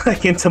things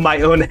into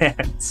my own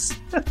hands.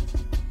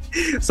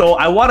 So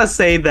I want to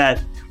say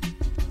that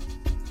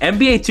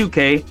NBA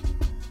 2K,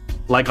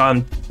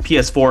 on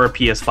PS4 or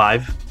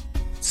PS5,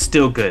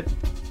 still good.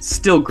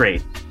 Still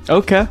great.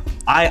 Okay.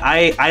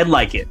 I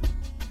like it.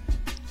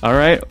 All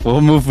right.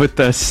 We'll move with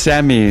the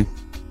Sammy.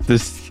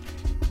 Does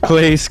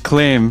Klay's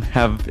claim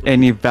have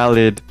any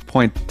valid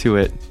point to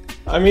it?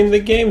 I mean, the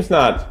game's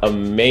not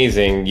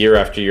amazing year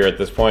after year at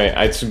this point.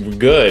 It's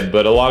good,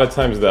 but a lot of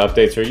times the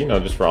updates are,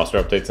 just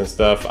roster updates and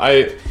stuff.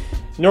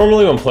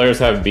 Normally when players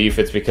have beef,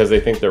 it's because they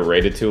think they're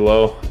rated too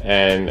low.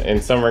 And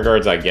in some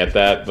regards, I get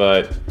that,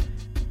 but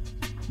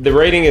the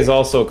rating is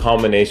also a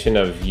combination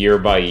of year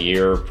by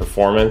year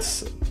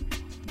performance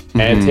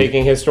and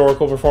taking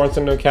historical performance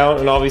into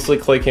account. And obviously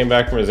Klay came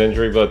back from his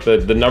injury, but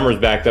the numbers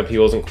backed up he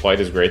wasn't quite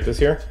as great this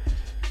year.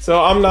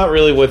 So I'm not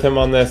really with him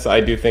on this.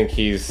 I do think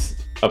he's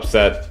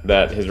upset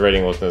that his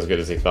rating wasn't as good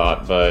as he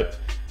thought, but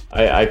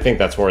I think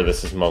that's where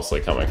this is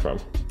mostly coming from.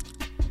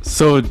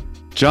 So,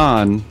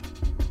 John,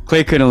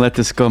 Klay couldn't let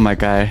this go, my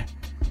guy.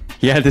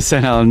 He had to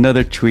send out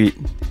another tweet,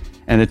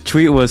 and the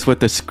tweet was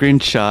with a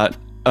screenshot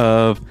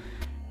of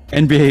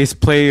NBA's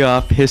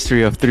playoff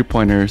history of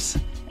three-pointers,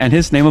 and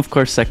his name, of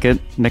course, second,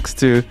 next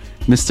to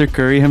Mr.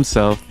 Curry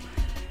himself,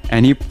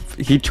 and he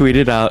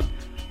tweeted out,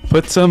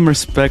 "Put some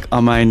respect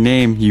on my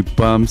name, you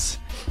bums,"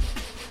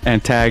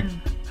 and tagged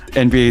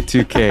NBA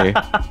 2K.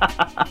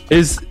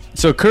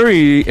 So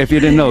Curry, if you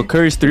didn't know,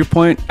 Curry's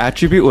 3-point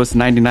attribute was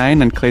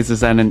 99 and Clay's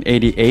is at an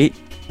 88.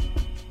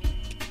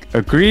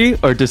 Agree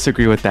or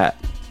disagree with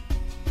that?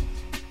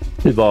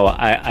 Well,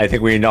 I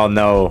think we all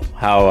know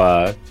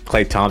how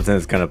Klay Thompson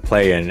is going to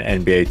play in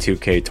NBA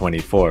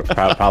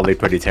 2K24. Probably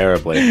pretty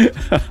terribly.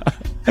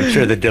 I'm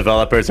sure the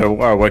developers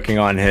are working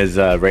on his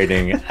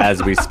rating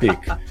as we speak.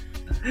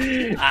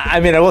 I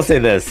mean, I will say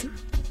this.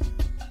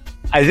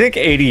 I think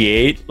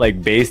 88,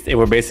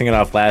 we're basing it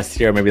off last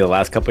year, maybe the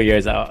last couple of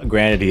years.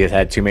 Granted, he has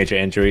had 2 major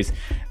injuries.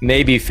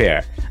 May be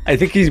fair. I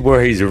think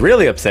where he's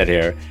really upset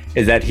here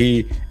is that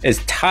he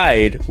is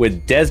tied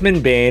with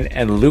Desmond Bane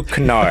and Luke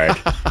Kennard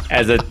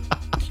as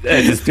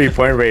his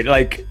 3-point rate.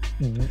 Like,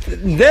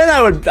 then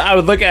I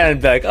would look at it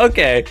and be like,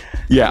 okay,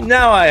 yeah.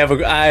 Now I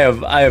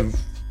have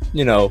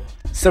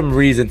some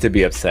reason to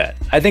be upset.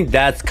 I think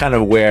that's kind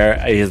of where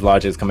his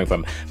logic is coming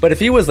from. But if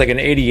he was like an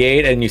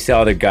 88 and you see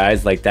other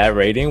guys like that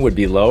rating would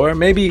be lower,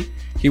 maybe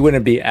he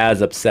wouldn't be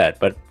as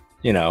upset. But,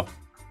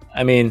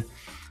 I mean,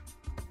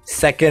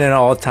 second in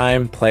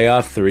all-time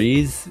playoff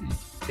threes,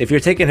 if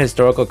you're taking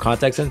historical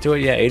context into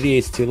it, yeah, 88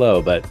 is too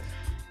low. But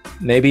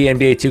maybe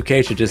NBA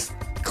 2K should just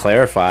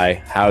clarify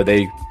how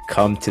they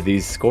come to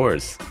these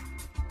scores.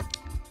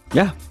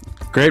 Yeah.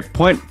 Great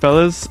point,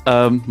 fellas.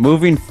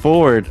 Moving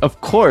forward, of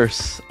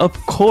course,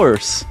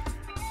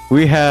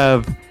 we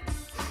have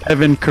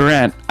Devin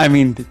Durant.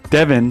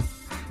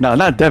 No,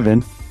 not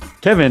Devin.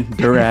 Kevin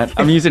Durant.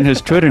 I'm using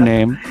his Twitter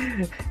name.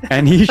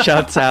 And he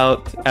shouts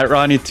out at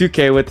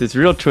Ronnie2K with his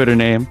real Twitter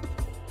name,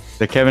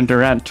 the Kevin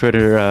Durant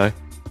Twitter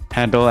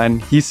handle.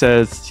 And he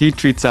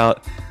tweets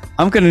out,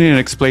 I'm going to need an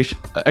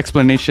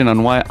explanation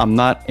on why I'm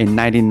not a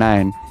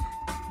 99.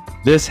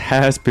 This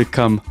has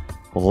become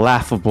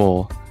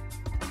laughable.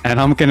 And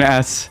I'm going to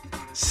ask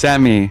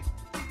Sammy,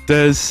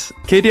 does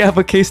KD have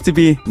a case to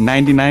be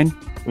 99?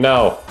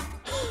 No.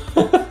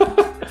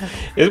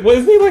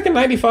 Wasn't he like a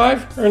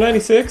 95 or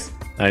 96?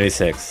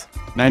 96.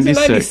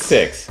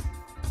 96.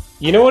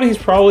 You know what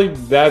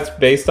that's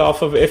based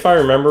off of? If I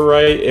remember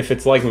right, if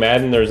it's like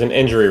Madden, there's an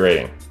injury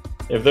rating.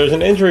 If there's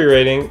an injury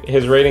rating,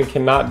 his rating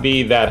cannot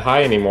be that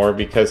high anymore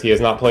because he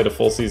has not played a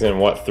full season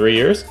in 3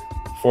 years?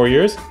 4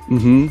 years?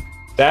 Mm-hmm.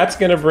 That's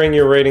going to bring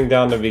your rating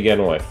down to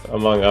begin with,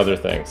 among other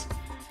things.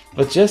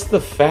 But just the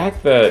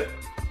fact that,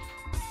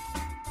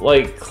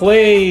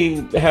 Clay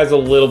has a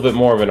little bit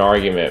more of an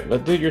argument.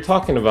 But, dude, you're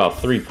talking about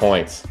 3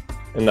 points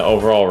in the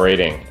overall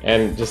rating.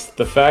 And just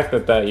the fact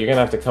that you're going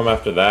to have to come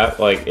after that.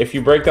 If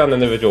you break down the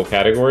individual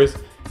categories,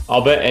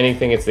 I'll bet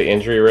anything it's the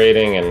injury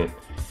rating. And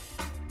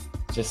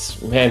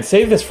just, man,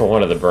 save this for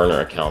one of the burner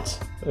accounts.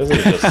 This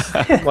is just,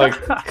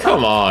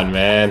 come on,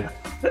 man.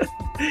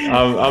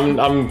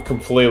 I'm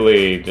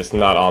completely just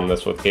not on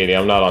this with Katie.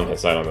 I'm not on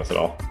his side on this at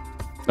all.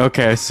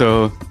 Okay,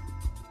 so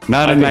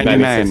not a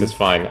 99. 96 is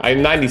fine.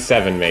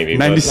 97 maybe.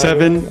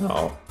 97?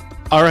 No.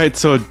 All right,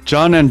 so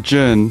John and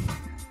Jun,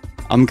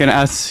 I'm going to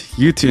ask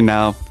you two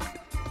now.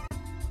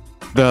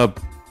 The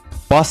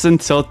Boston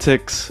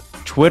Celtics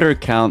Twitter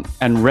account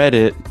and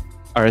Reddit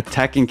are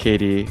attacking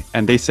KD,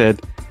 and they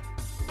said,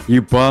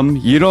 "You bum,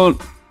 you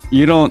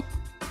don't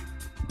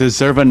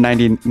deserve a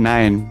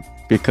 99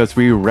 because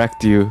we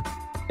wrecked you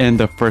in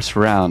the first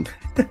round."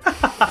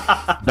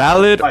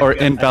 Valid or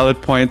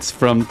invalid points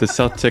from the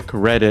Celtic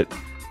Reddit?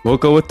 We'll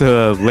go with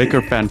the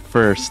Laker fan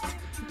first.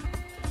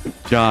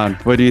 John,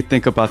 what do you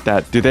think about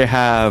that? Do they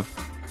have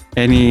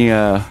any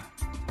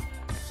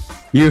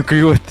you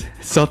agree with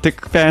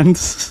Celtic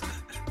fans?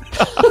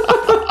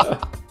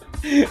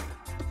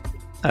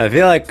 I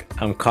feel like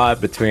I'm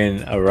caught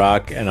between a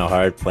rock and a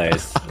hard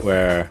place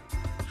where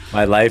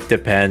my life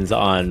depends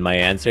on my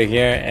answer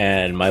here,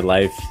 and my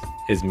life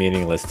is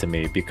meaningless to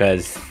me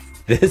because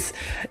this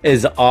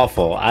is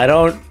awful. I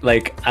don't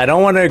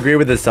want to agree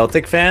with the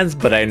Celtic fans,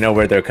 but I know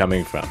where they're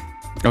coming from.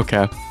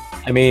 Okay.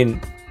 I mean,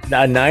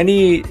 a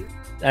 90,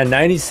 a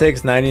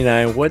 96,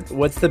 99,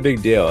 what's the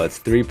big deal? It's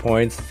 3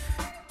 points.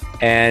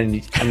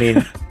 And I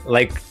mean,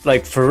 like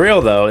for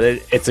real though,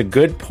 it's a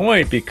good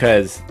point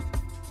because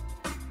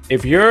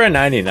if you're a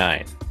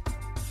 99,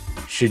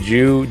 do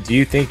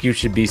you think you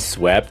should be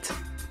swept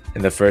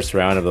in the first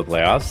round of the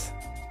playoffs?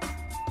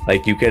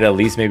 You could at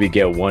least maybe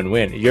get one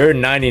win. You're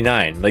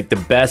 99,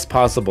 the best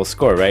possible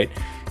score, right?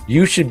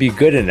 You should be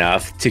good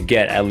enough to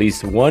get at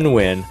least one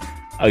win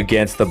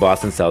against the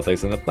Boston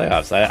Celtics in the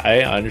playoffs.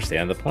 I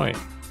understand the point.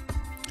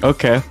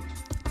 Okay.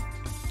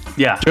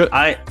 Yeah,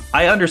 I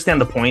understand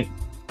the point.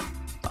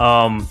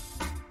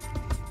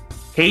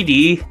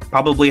 KD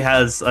probably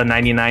has a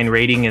 99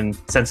 rating in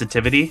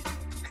sensitivity.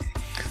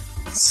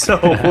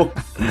 So,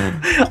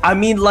 I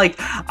mean,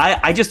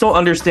 I just don't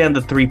understand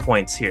the 3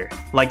 points here.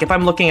 If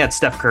I'm looking at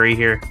Steph Curry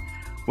here,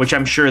 which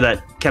I'm sure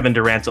that Kevin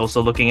Durant's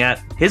also looking at,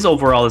 his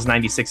overall is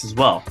 96 as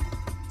well.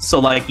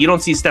 So, you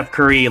don't see Steph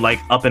Curry,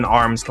 up in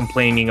arms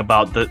complaining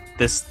about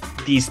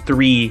these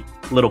 3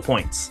 little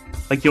points.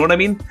 You know what I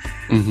mean?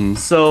 Mm-hmm.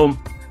 So,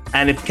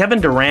 and if Kevin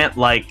Durant,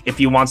 if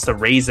he wants to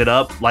raise it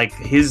up,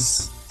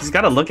 he's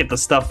got to look at the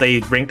stuff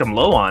they ranked him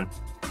low on.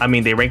 I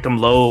mean, they ranked him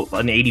low,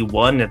 an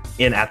 81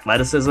 in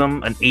athleticism,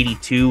 an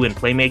 82 in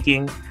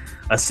playmaking.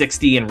 a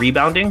 60 in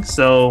rebounding.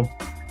 So,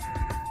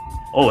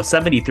 a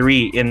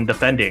 73 in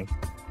defending.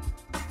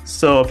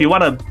 So if you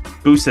want to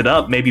boost it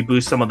up, maybe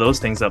boost some of those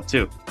things up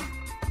too.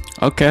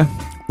 Okay.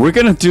 We're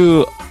going to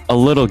do a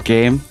little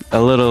game,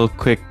 a little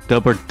quick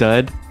double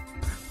dud.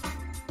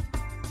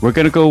 We're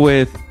going to go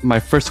with my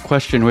first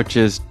question, which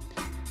is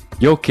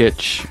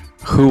Jokic,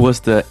 who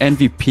was the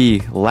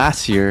MVP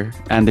last year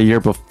and the year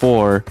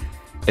before,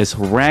 is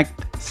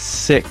ranked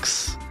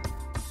 6th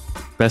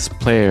best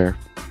player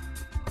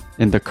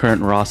in the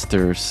current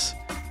rosters.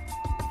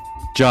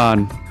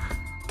 John,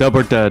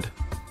 double dud.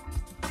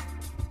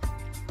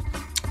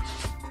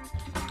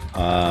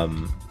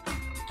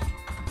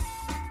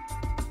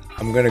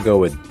 I'm gonna go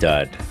with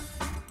dud.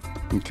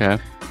 Okay.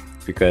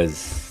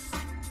 Because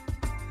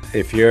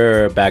if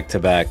you're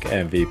back-to-back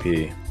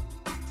MVP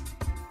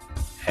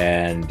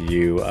and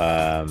you,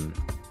 I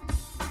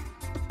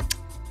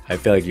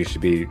feel like you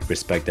should be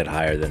respected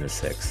higher than a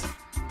 6.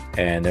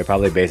 And they're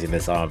probably basing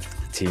this on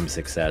team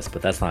success,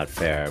 but that's not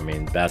fair. I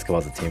mean,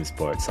 basketball's a team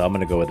sport, so I'm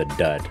gonna go with a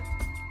dud.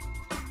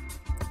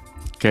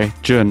 Okay,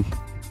 Jun.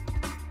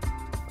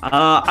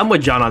 I'm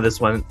with John on this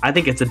one. I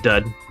think it's a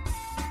dud.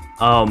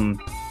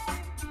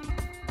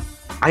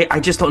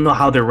 I just don't know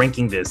how they're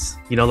ranking this.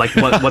 You know, like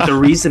what the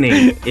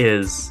reasoning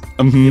is.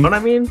 You know what I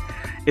mean?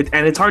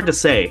 And it's hard to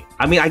say.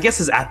 I mean, I guess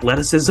his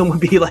athleticism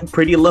would be like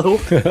pretty low,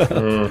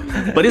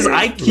 but his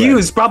IQ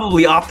is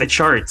probably off the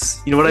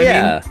charts. You know what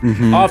I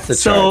mean? Off the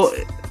charts. So,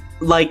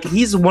 like,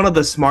 he's one of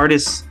the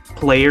smartest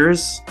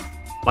players,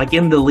 like,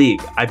 in the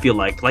league. I feel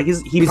like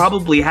he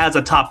probably has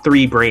a top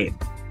 3 brain.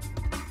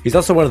 He's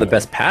also one of the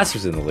best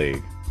passers in the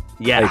league.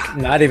 Yeah, Like,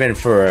 not even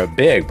for a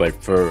big, but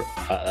for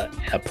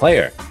a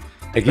player.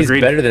 Like, he's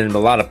Agreed. better than a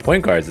lot of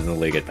point guards in the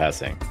league at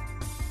passing.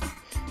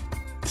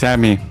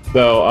 Sammy.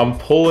 So I'm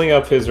pulling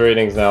up his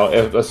ratings now,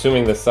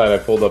 assuming the site I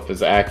pulled up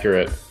is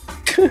accurate.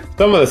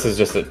 Some of this is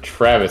just a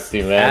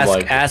travesty, man.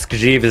 Ask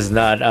Jeeves is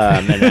not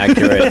an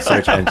accurate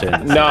search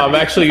engine. No, I'm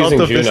actually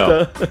using Alta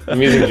Juno. Vista.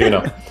 I'm using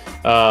Juno.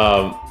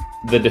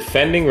 The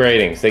defending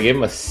ratings, they gave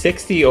him a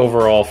 60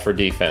 overall for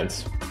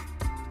defense.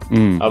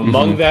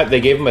 Among that,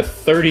 they gave him a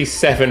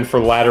 37 for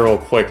lateral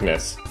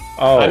quickness.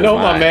 Oh, I know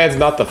my man's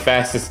not the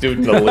fastest dude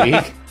in the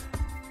league,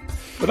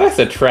 but that's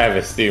a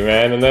travesty,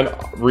 man. And then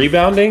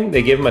rebounding,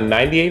 they gave him a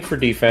 98 for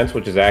defense,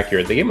 which is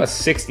accurate. They gave him a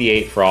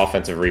 68 for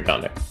offensive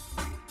rebounding.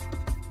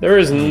 There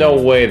is no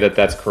way that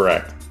that's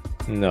correct.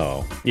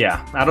 No.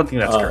 yeah, I don't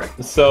think that's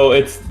correct. So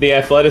it's the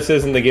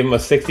athleticism. They give him a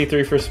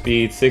 63 for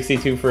speed,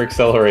 62 for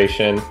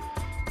acceleration,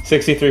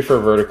 63 for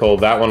vertical.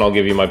 That one I'll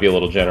give you might be a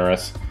little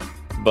generous.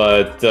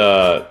 But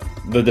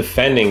the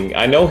defending,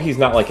 I know he's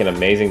not like an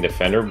amazing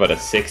defender, but a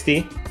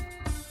 60,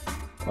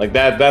 like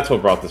that's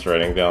what brought this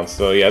rating down.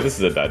 So yeah, this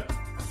is a dud.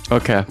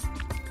 Okay.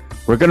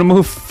 We're going to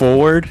move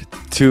forward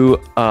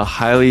to a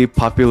highly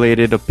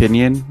populated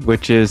opinion,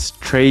 which is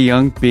Trae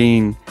Young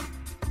being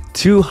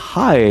too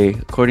high,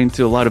 according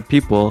to a lot of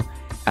people,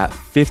 at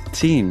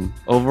 15.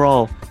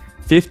 Overall,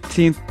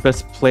 15th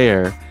best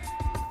player.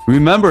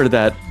 Remember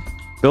that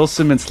Bill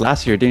Simmons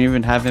last year didn't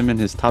even have him in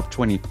his top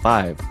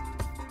 25.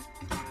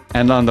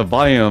 And on the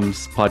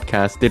Volumes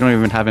podcast, they don't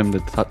even have him in the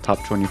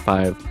top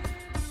 25.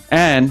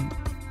 And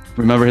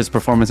remember his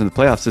performance in the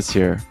playoffs this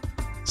year.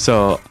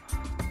 So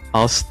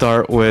I'll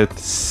start with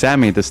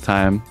Sammy this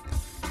time.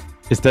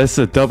 Is this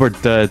a double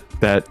dud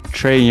that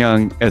Trae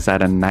Young is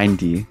at a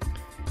 90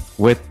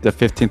 with the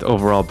 15th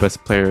overall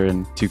best player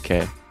in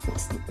 2K?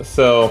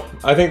 So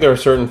I think there are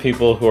certain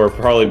people who are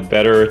probably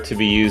better to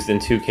be used in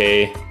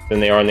 2K than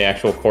they are in the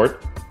actual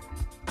court.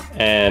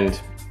 And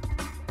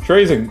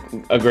Trae's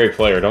a great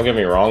player, don't get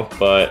me wrong,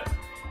 but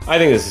I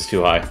think this is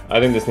too high.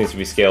 I think this needs to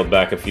be scaled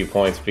back a few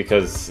points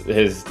because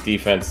his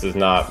defense does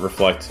not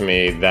reflect to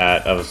me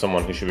that of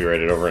someone who should be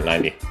rated over at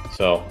 90.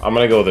 So I'm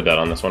going to go with a dud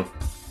on this one.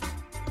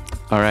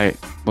 All right,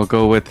 we'll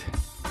go with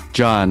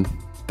John.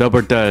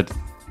 Double dud.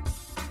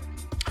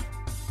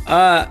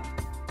 I'm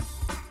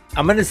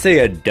gonna say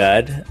a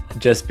dud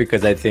just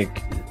because I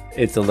think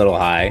it's a little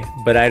high,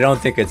 but I don't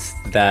think it's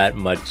that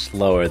much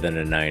lower than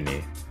a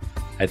 90.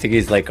 I think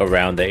he's like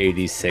around the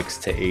 86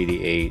 to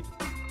 88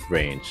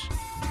 range.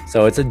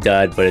 So it's a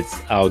dud, but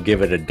I'll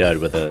give it a dud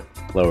with a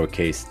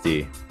lowercase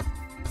d.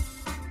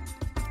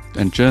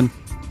 And Jun?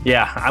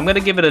 Yeah, I'm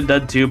gonna give it a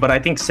dud too, but I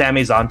think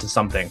Sammy's onto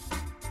something.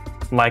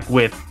 Like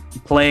with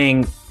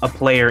playing a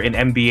player in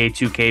NBA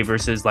 2K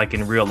versus like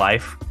in real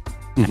life,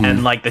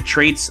 and like the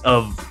traits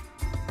of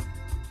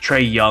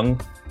Trae Young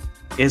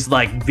is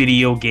like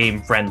video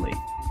game friendly.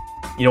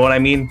 You know what I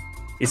mean?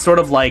 It's sort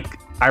of like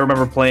I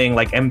remember playing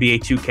like NBA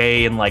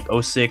 2K in like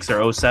 06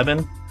 or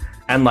 07,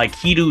 and like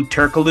Hidu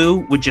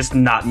Turkoglu would just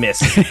not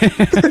miss.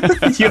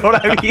 You know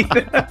what I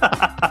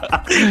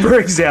mean? For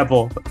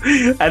example,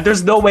 and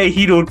there's no way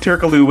Hidu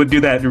Turkoglu would do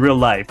that in real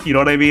life. You know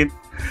what I mean?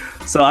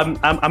 So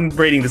I'm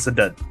rating this a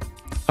dud.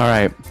 All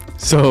right,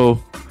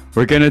 so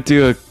we're gonna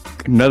do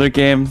another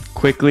game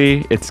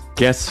quickly. It's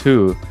Guess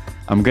Who.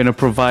 I'm gonna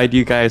provide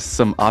you guys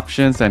some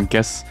options and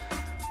guess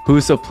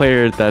who's a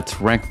player that's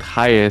ranked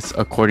highest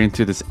according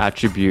to this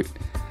attribute.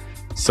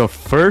 So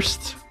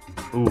first,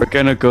 we're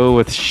gonna go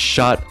with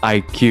shot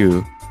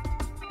IQ,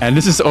 and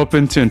this is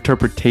open to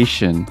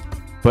interpretation.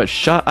 But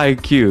shot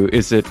IQ,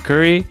 is it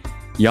Curry,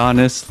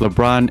 Giannis,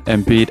 LeBron,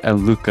 Embiid,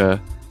 and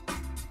Luka?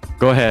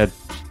 Go ahead,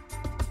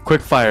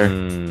 quick fire.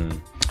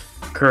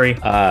 Curry.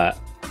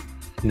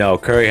 No,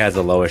 Curry has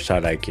the lowest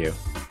shot IQ.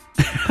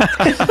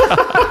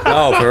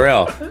 No, for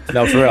real.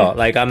 No, for real.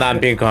 Like, I'm not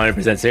being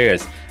 100%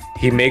 serious.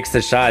 He makes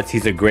the shots.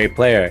 He's a great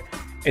player.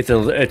 It's a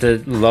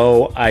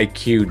low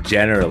IQ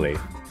generally,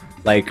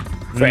 like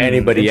for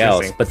anybody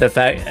else. But the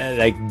fact,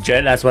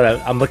 that's what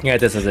I'm looking at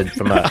this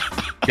from a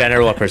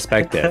general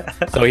perspective.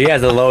 So he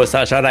has the lowest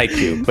shot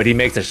IQ, but he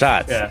makes the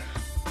shots. Yeah.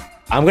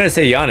 I'm gonna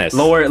say Giannis.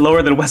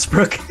 Lower than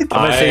Westbrook. I'm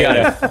gonna say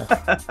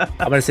Giannis.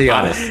 I'm gonna say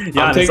Giannis.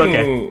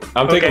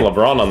 I'm taking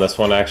LeBron on this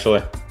one,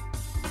 actually.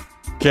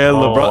 Okay,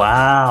 LeBron.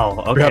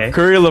 Wow. Okay. We have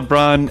Curry,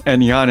 LeBron,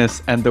 and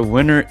Giannis, and the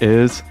winner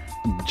is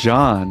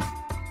John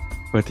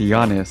with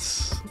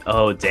Giannis.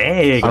 Oh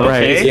dang! All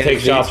right. He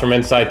takes shots from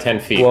inside 10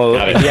 feet. Well,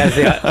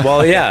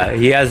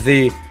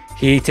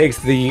 he takes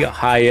the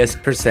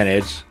highest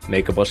percentage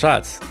makeable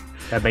shots.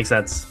 That makes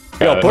sense.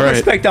 Put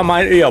respect on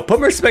my name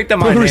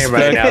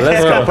right now.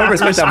 Let's go. Put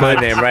respect on my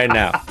name right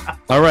now.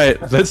 All right,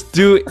 let's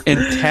do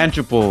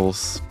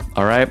intangibles.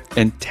 All right,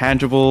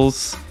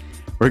 intangibles.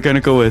 We're gonna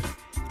go with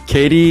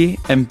KD,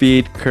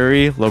 Embiid,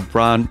 Curry,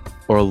 LeBron,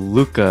 or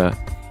Luka.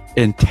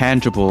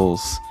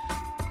 Intangibles.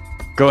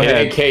 Go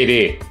ahead.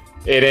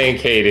 It ain't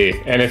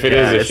KD. And if it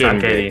is, it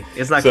shouldn't be.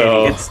 It's not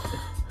KD.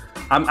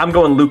 I'm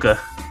going Luka.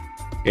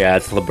 Yeah,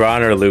 it's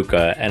LeBron or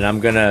Luka, and I'm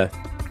gonna.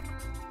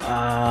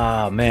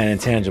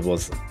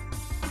 Intangibles.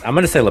 I'm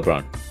gonna say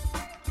LeBron.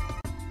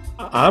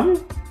 I'm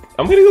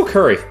gonna go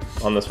Curry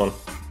on this one.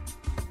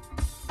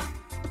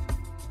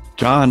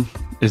 John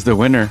is the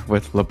winner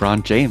with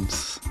LeBron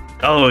James.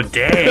 Oh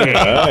dang!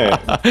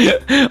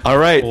 All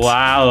right.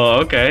 Wow.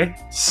 Okay.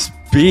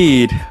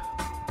 Speed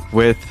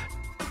with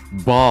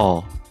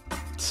ball.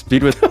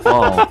 Speed with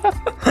ball.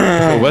 Is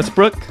it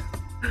Westbrook?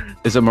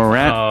 Is it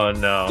Morant? Oh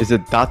no. Is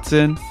it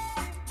Dotson?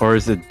 Or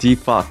is it D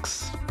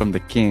Fox from the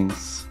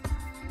Kings?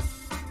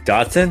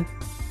 Dotson?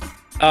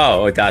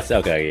 Oh, Dotson.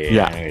 Okay,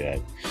 yeah.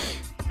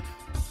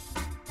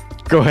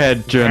 Go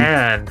ahead, Jun.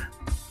 Man,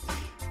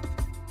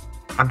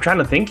 I'm trying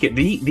to think.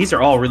 These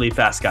are all really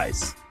fast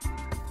guys,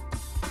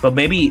 but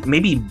maybe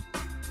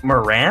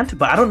Morant.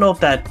 But I don't know if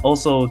that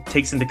also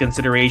takes into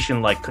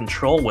consideration like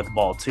control with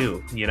ball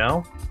too. You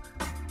know?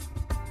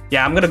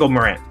 Yeah, I'm gonna go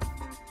Morant.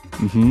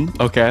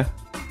 Okay.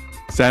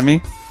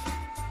 Sammy?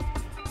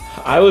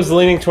 I was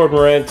leaning toward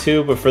Morant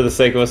too, but for the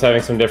sake of us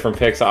having some different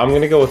picks, I'm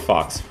gonna go with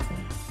Fox.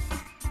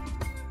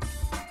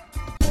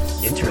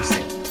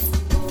 Interesting.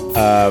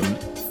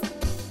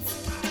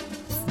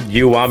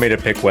 You want me to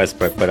pick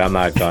Westbrook, but I'm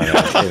not gonna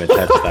even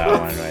touch that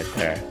one right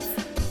there.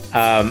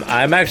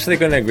 I'm actually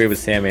gonna agree with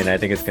Sammy, and I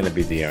think it's gonna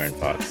be De'Aaron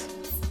Fox.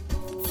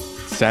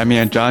 Sammy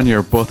and John,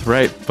 you're both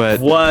right,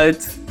 but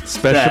what?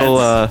 Special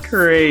That's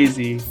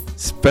crazy.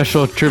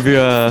 Special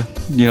trivia,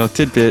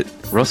 tidbit.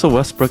 Russell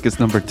Westbrook is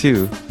number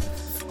 2.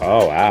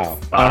 Oh wow.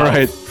 All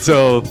right,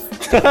 so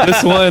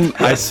this one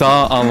I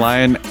saw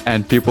online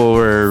and people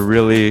were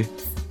really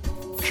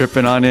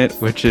tripping on it,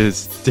 which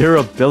is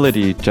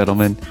durability,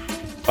 gentlemen.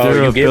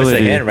 Oh, you gave us a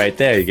hint right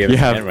there. You gave us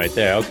a hint right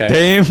there. Okay.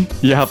 Dame,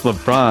 you have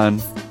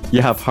LeBron,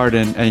 you have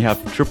Harden, and you have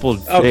Triple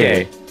J.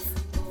 Okay.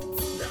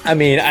 I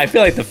mean, I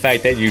feel like the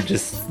fact that you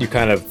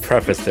kind of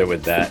prefaced it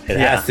with that. It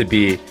has to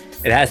be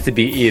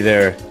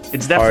either.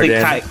 It's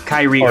definitely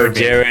Kyrie or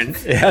Irving.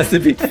 Jaren. It has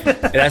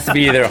to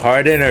be either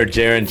Harden or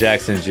Jaren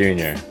Jackson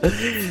Jr.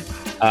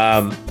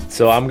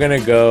 So I'm gonna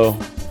go.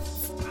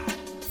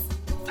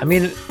 I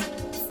mean,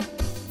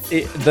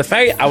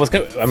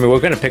 we're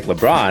gonna pick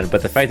LeBron,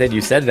 but the fact that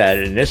you said that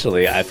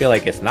initially, I feel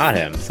like it's not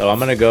him. So I'm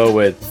gonna go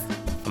with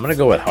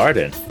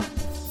Harden.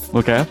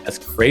 Okay. That's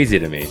crazy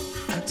to me.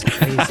 That's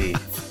crazy.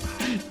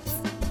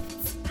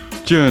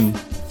 June.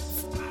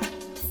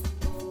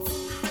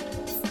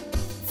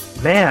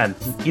 Man,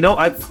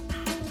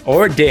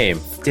 or Dame.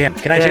 Damn,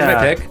 can I change my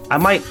pick? I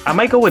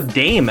might go with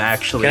Dame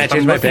actually. Can I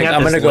change my pick?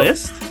 I'm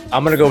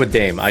gonna go with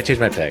Dame. I changed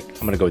my pick.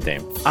 I'm gonna go with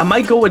Dame. I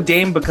might go with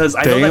Dame because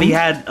I know that he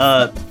had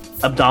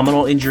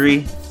abdominal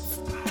injury,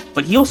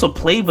 but he also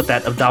played with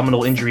that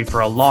abdominal injury for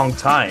a long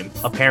time,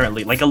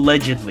 apparently, like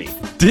allegedly.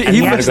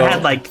 He hasn't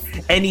had like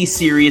any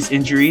serious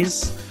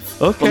injuries.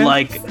 Okay. But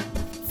like,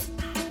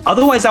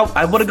 otherwise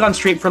I would have gone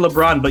straight for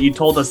LeBron, but you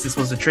told us this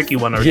was a tricky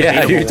one.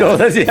 Yeah, you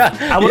told us. Yeah,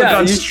 I would have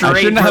gone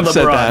straight for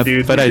LeBron,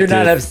 dude. But you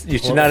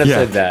should not have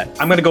said that.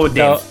 I'm gonna go with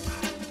Dame.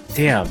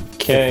 Damn.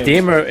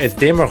 It's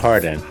Dame or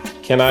Harden.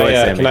 Can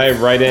I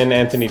write in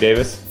Anthony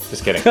Davis?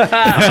 Just kidding.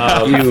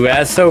 You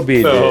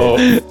SOB. So,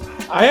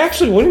 I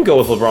actually wouldn't go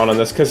with LeBron on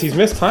this because he's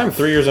missed time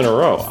 3 years in a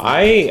row.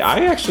 I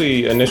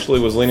actually initially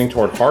was leaning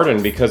toward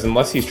Harden because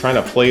unless he's trying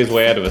to play his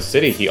way out of a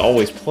city, he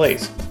always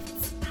plays.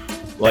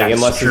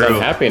 Unless he's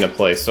unhappy in a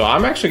place. So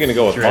I'm actually going to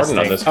go with Harden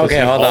on this. Okay,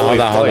 hold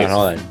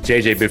on.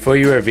 JJ, before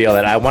you reveal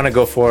it, I want to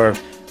go for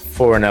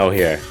 4-0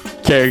 here.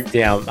 Okay.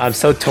 Damn, I'm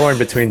so torn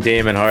between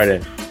Dame and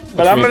Harden.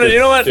 But I'm gonna, you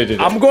know what? JJ.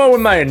 I'm going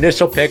with my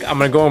initial pick. I'm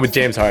gonna go in with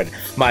James Harden,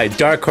 my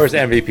dark horse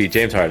MVP,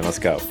 James Harden. Let's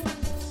go.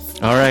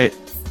 All right.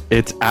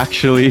 It's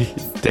actually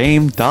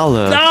Dame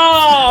Dollar.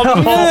 No,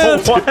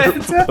 man.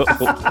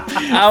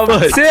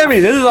 Sammy,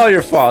 this is all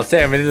your fault.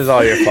 Sammy, this is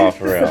all your fault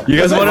for real. You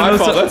guys That's want to not my know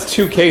fault. That's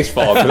 2K's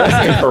fault. 'Cause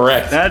that's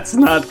incorrect. That's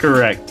not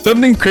correct.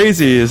 something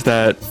crazy? Is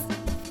that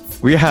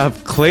we have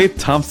Klay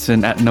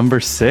Thompson at number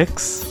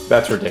 6.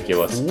 That's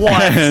ridiculous. What?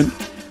 And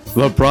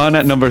LeBron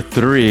at number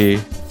 3.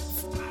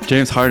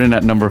 James Harden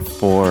at number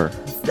 4.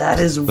 That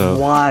is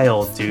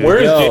wild, dude. Where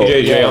is Yo,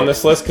 JJJ yo. on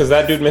this list? Because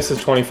that dude misses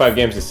 25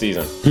 games a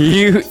season.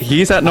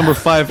 He's at number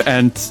 5,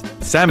 and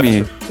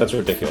Sammy, That's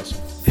ridiculous.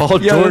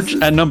 Paul Yo, George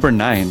at number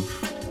 9.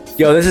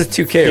 Yo, this is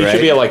 2K, He right?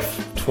 should be at like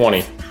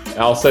 20.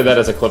 I'll say that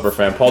as a Clipper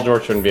fan. Paul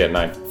George shouldn't be at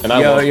 9. And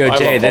I Yo, love, yo, I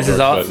Jay, love this Paul is George,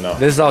 all but no.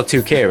 this is all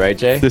 2K, right,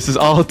 Jay? This is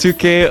all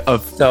 2K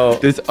of So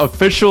this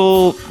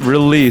official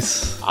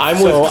release. I'm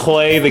So- with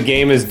Clay. The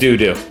game is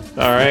doo-doo.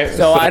 All right?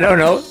 So I don't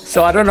know.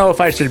 So I don't know if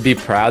I should be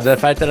proud of the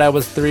fact that I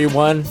was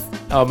 3-1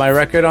 my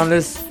record on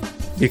this,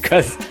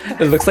 because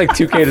it looks like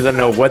 2K doesn't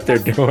know what they're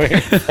doing.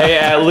 Hey,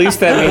 at least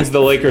that means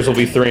the Lakers will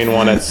be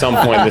 3-1 at some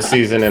point this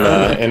season in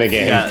a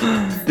game.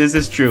 Yeah, this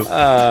is true.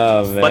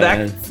 Oh man.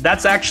 But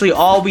that's actually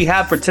all we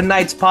have for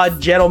tonight's pod,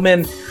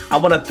 gentlemen. I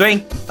want to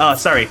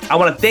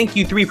thank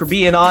you three for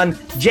being on.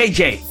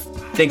 JJ,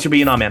 thanks for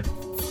being on, man.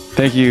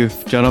 Thank you,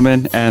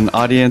 gentlemen and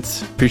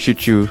audience.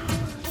 Appreciate you.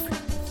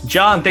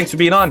 John, thanks for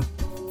being on.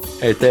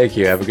 Hey, thank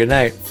you. Have a good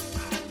night.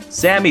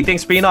 Sammy,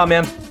 thanks for being on,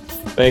 man.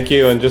 Thank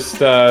you. And just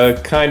a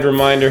kind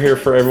reminder here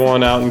for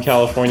everyone out in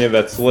California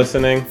that's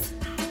listening.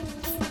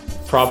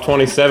 Prop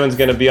 27 is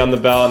going to be on the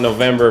ballot in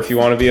November. If you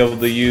want to be able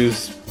to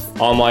use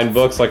online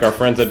books like our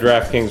friends at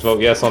DraftKings,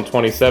 vote yes on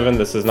 27.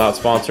 This is not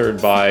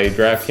sponsored by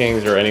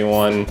DraftKings or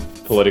anyone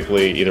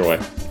politically either way.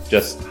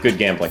 Just good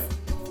gambling.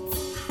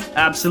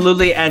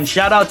 Absolutely. And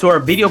shout out to our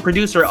video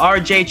producer,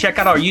 RJ. Check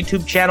out our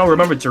YouTube channel.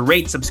 Remember to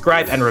rate,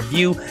 subscribe, and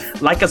review.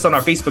 Like us on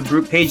our Facebook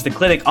group page, The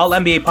Clinic All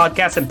NBA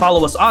Podcast, and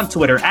follow us on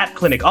Twitter at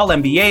Clinic All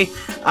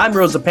NBA. I'm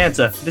Rosa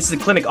Panta. This is the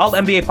Clinic All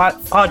NBA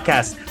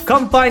Podcast.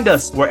 Come find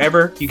us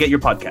wherever you get your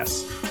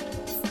podcasts.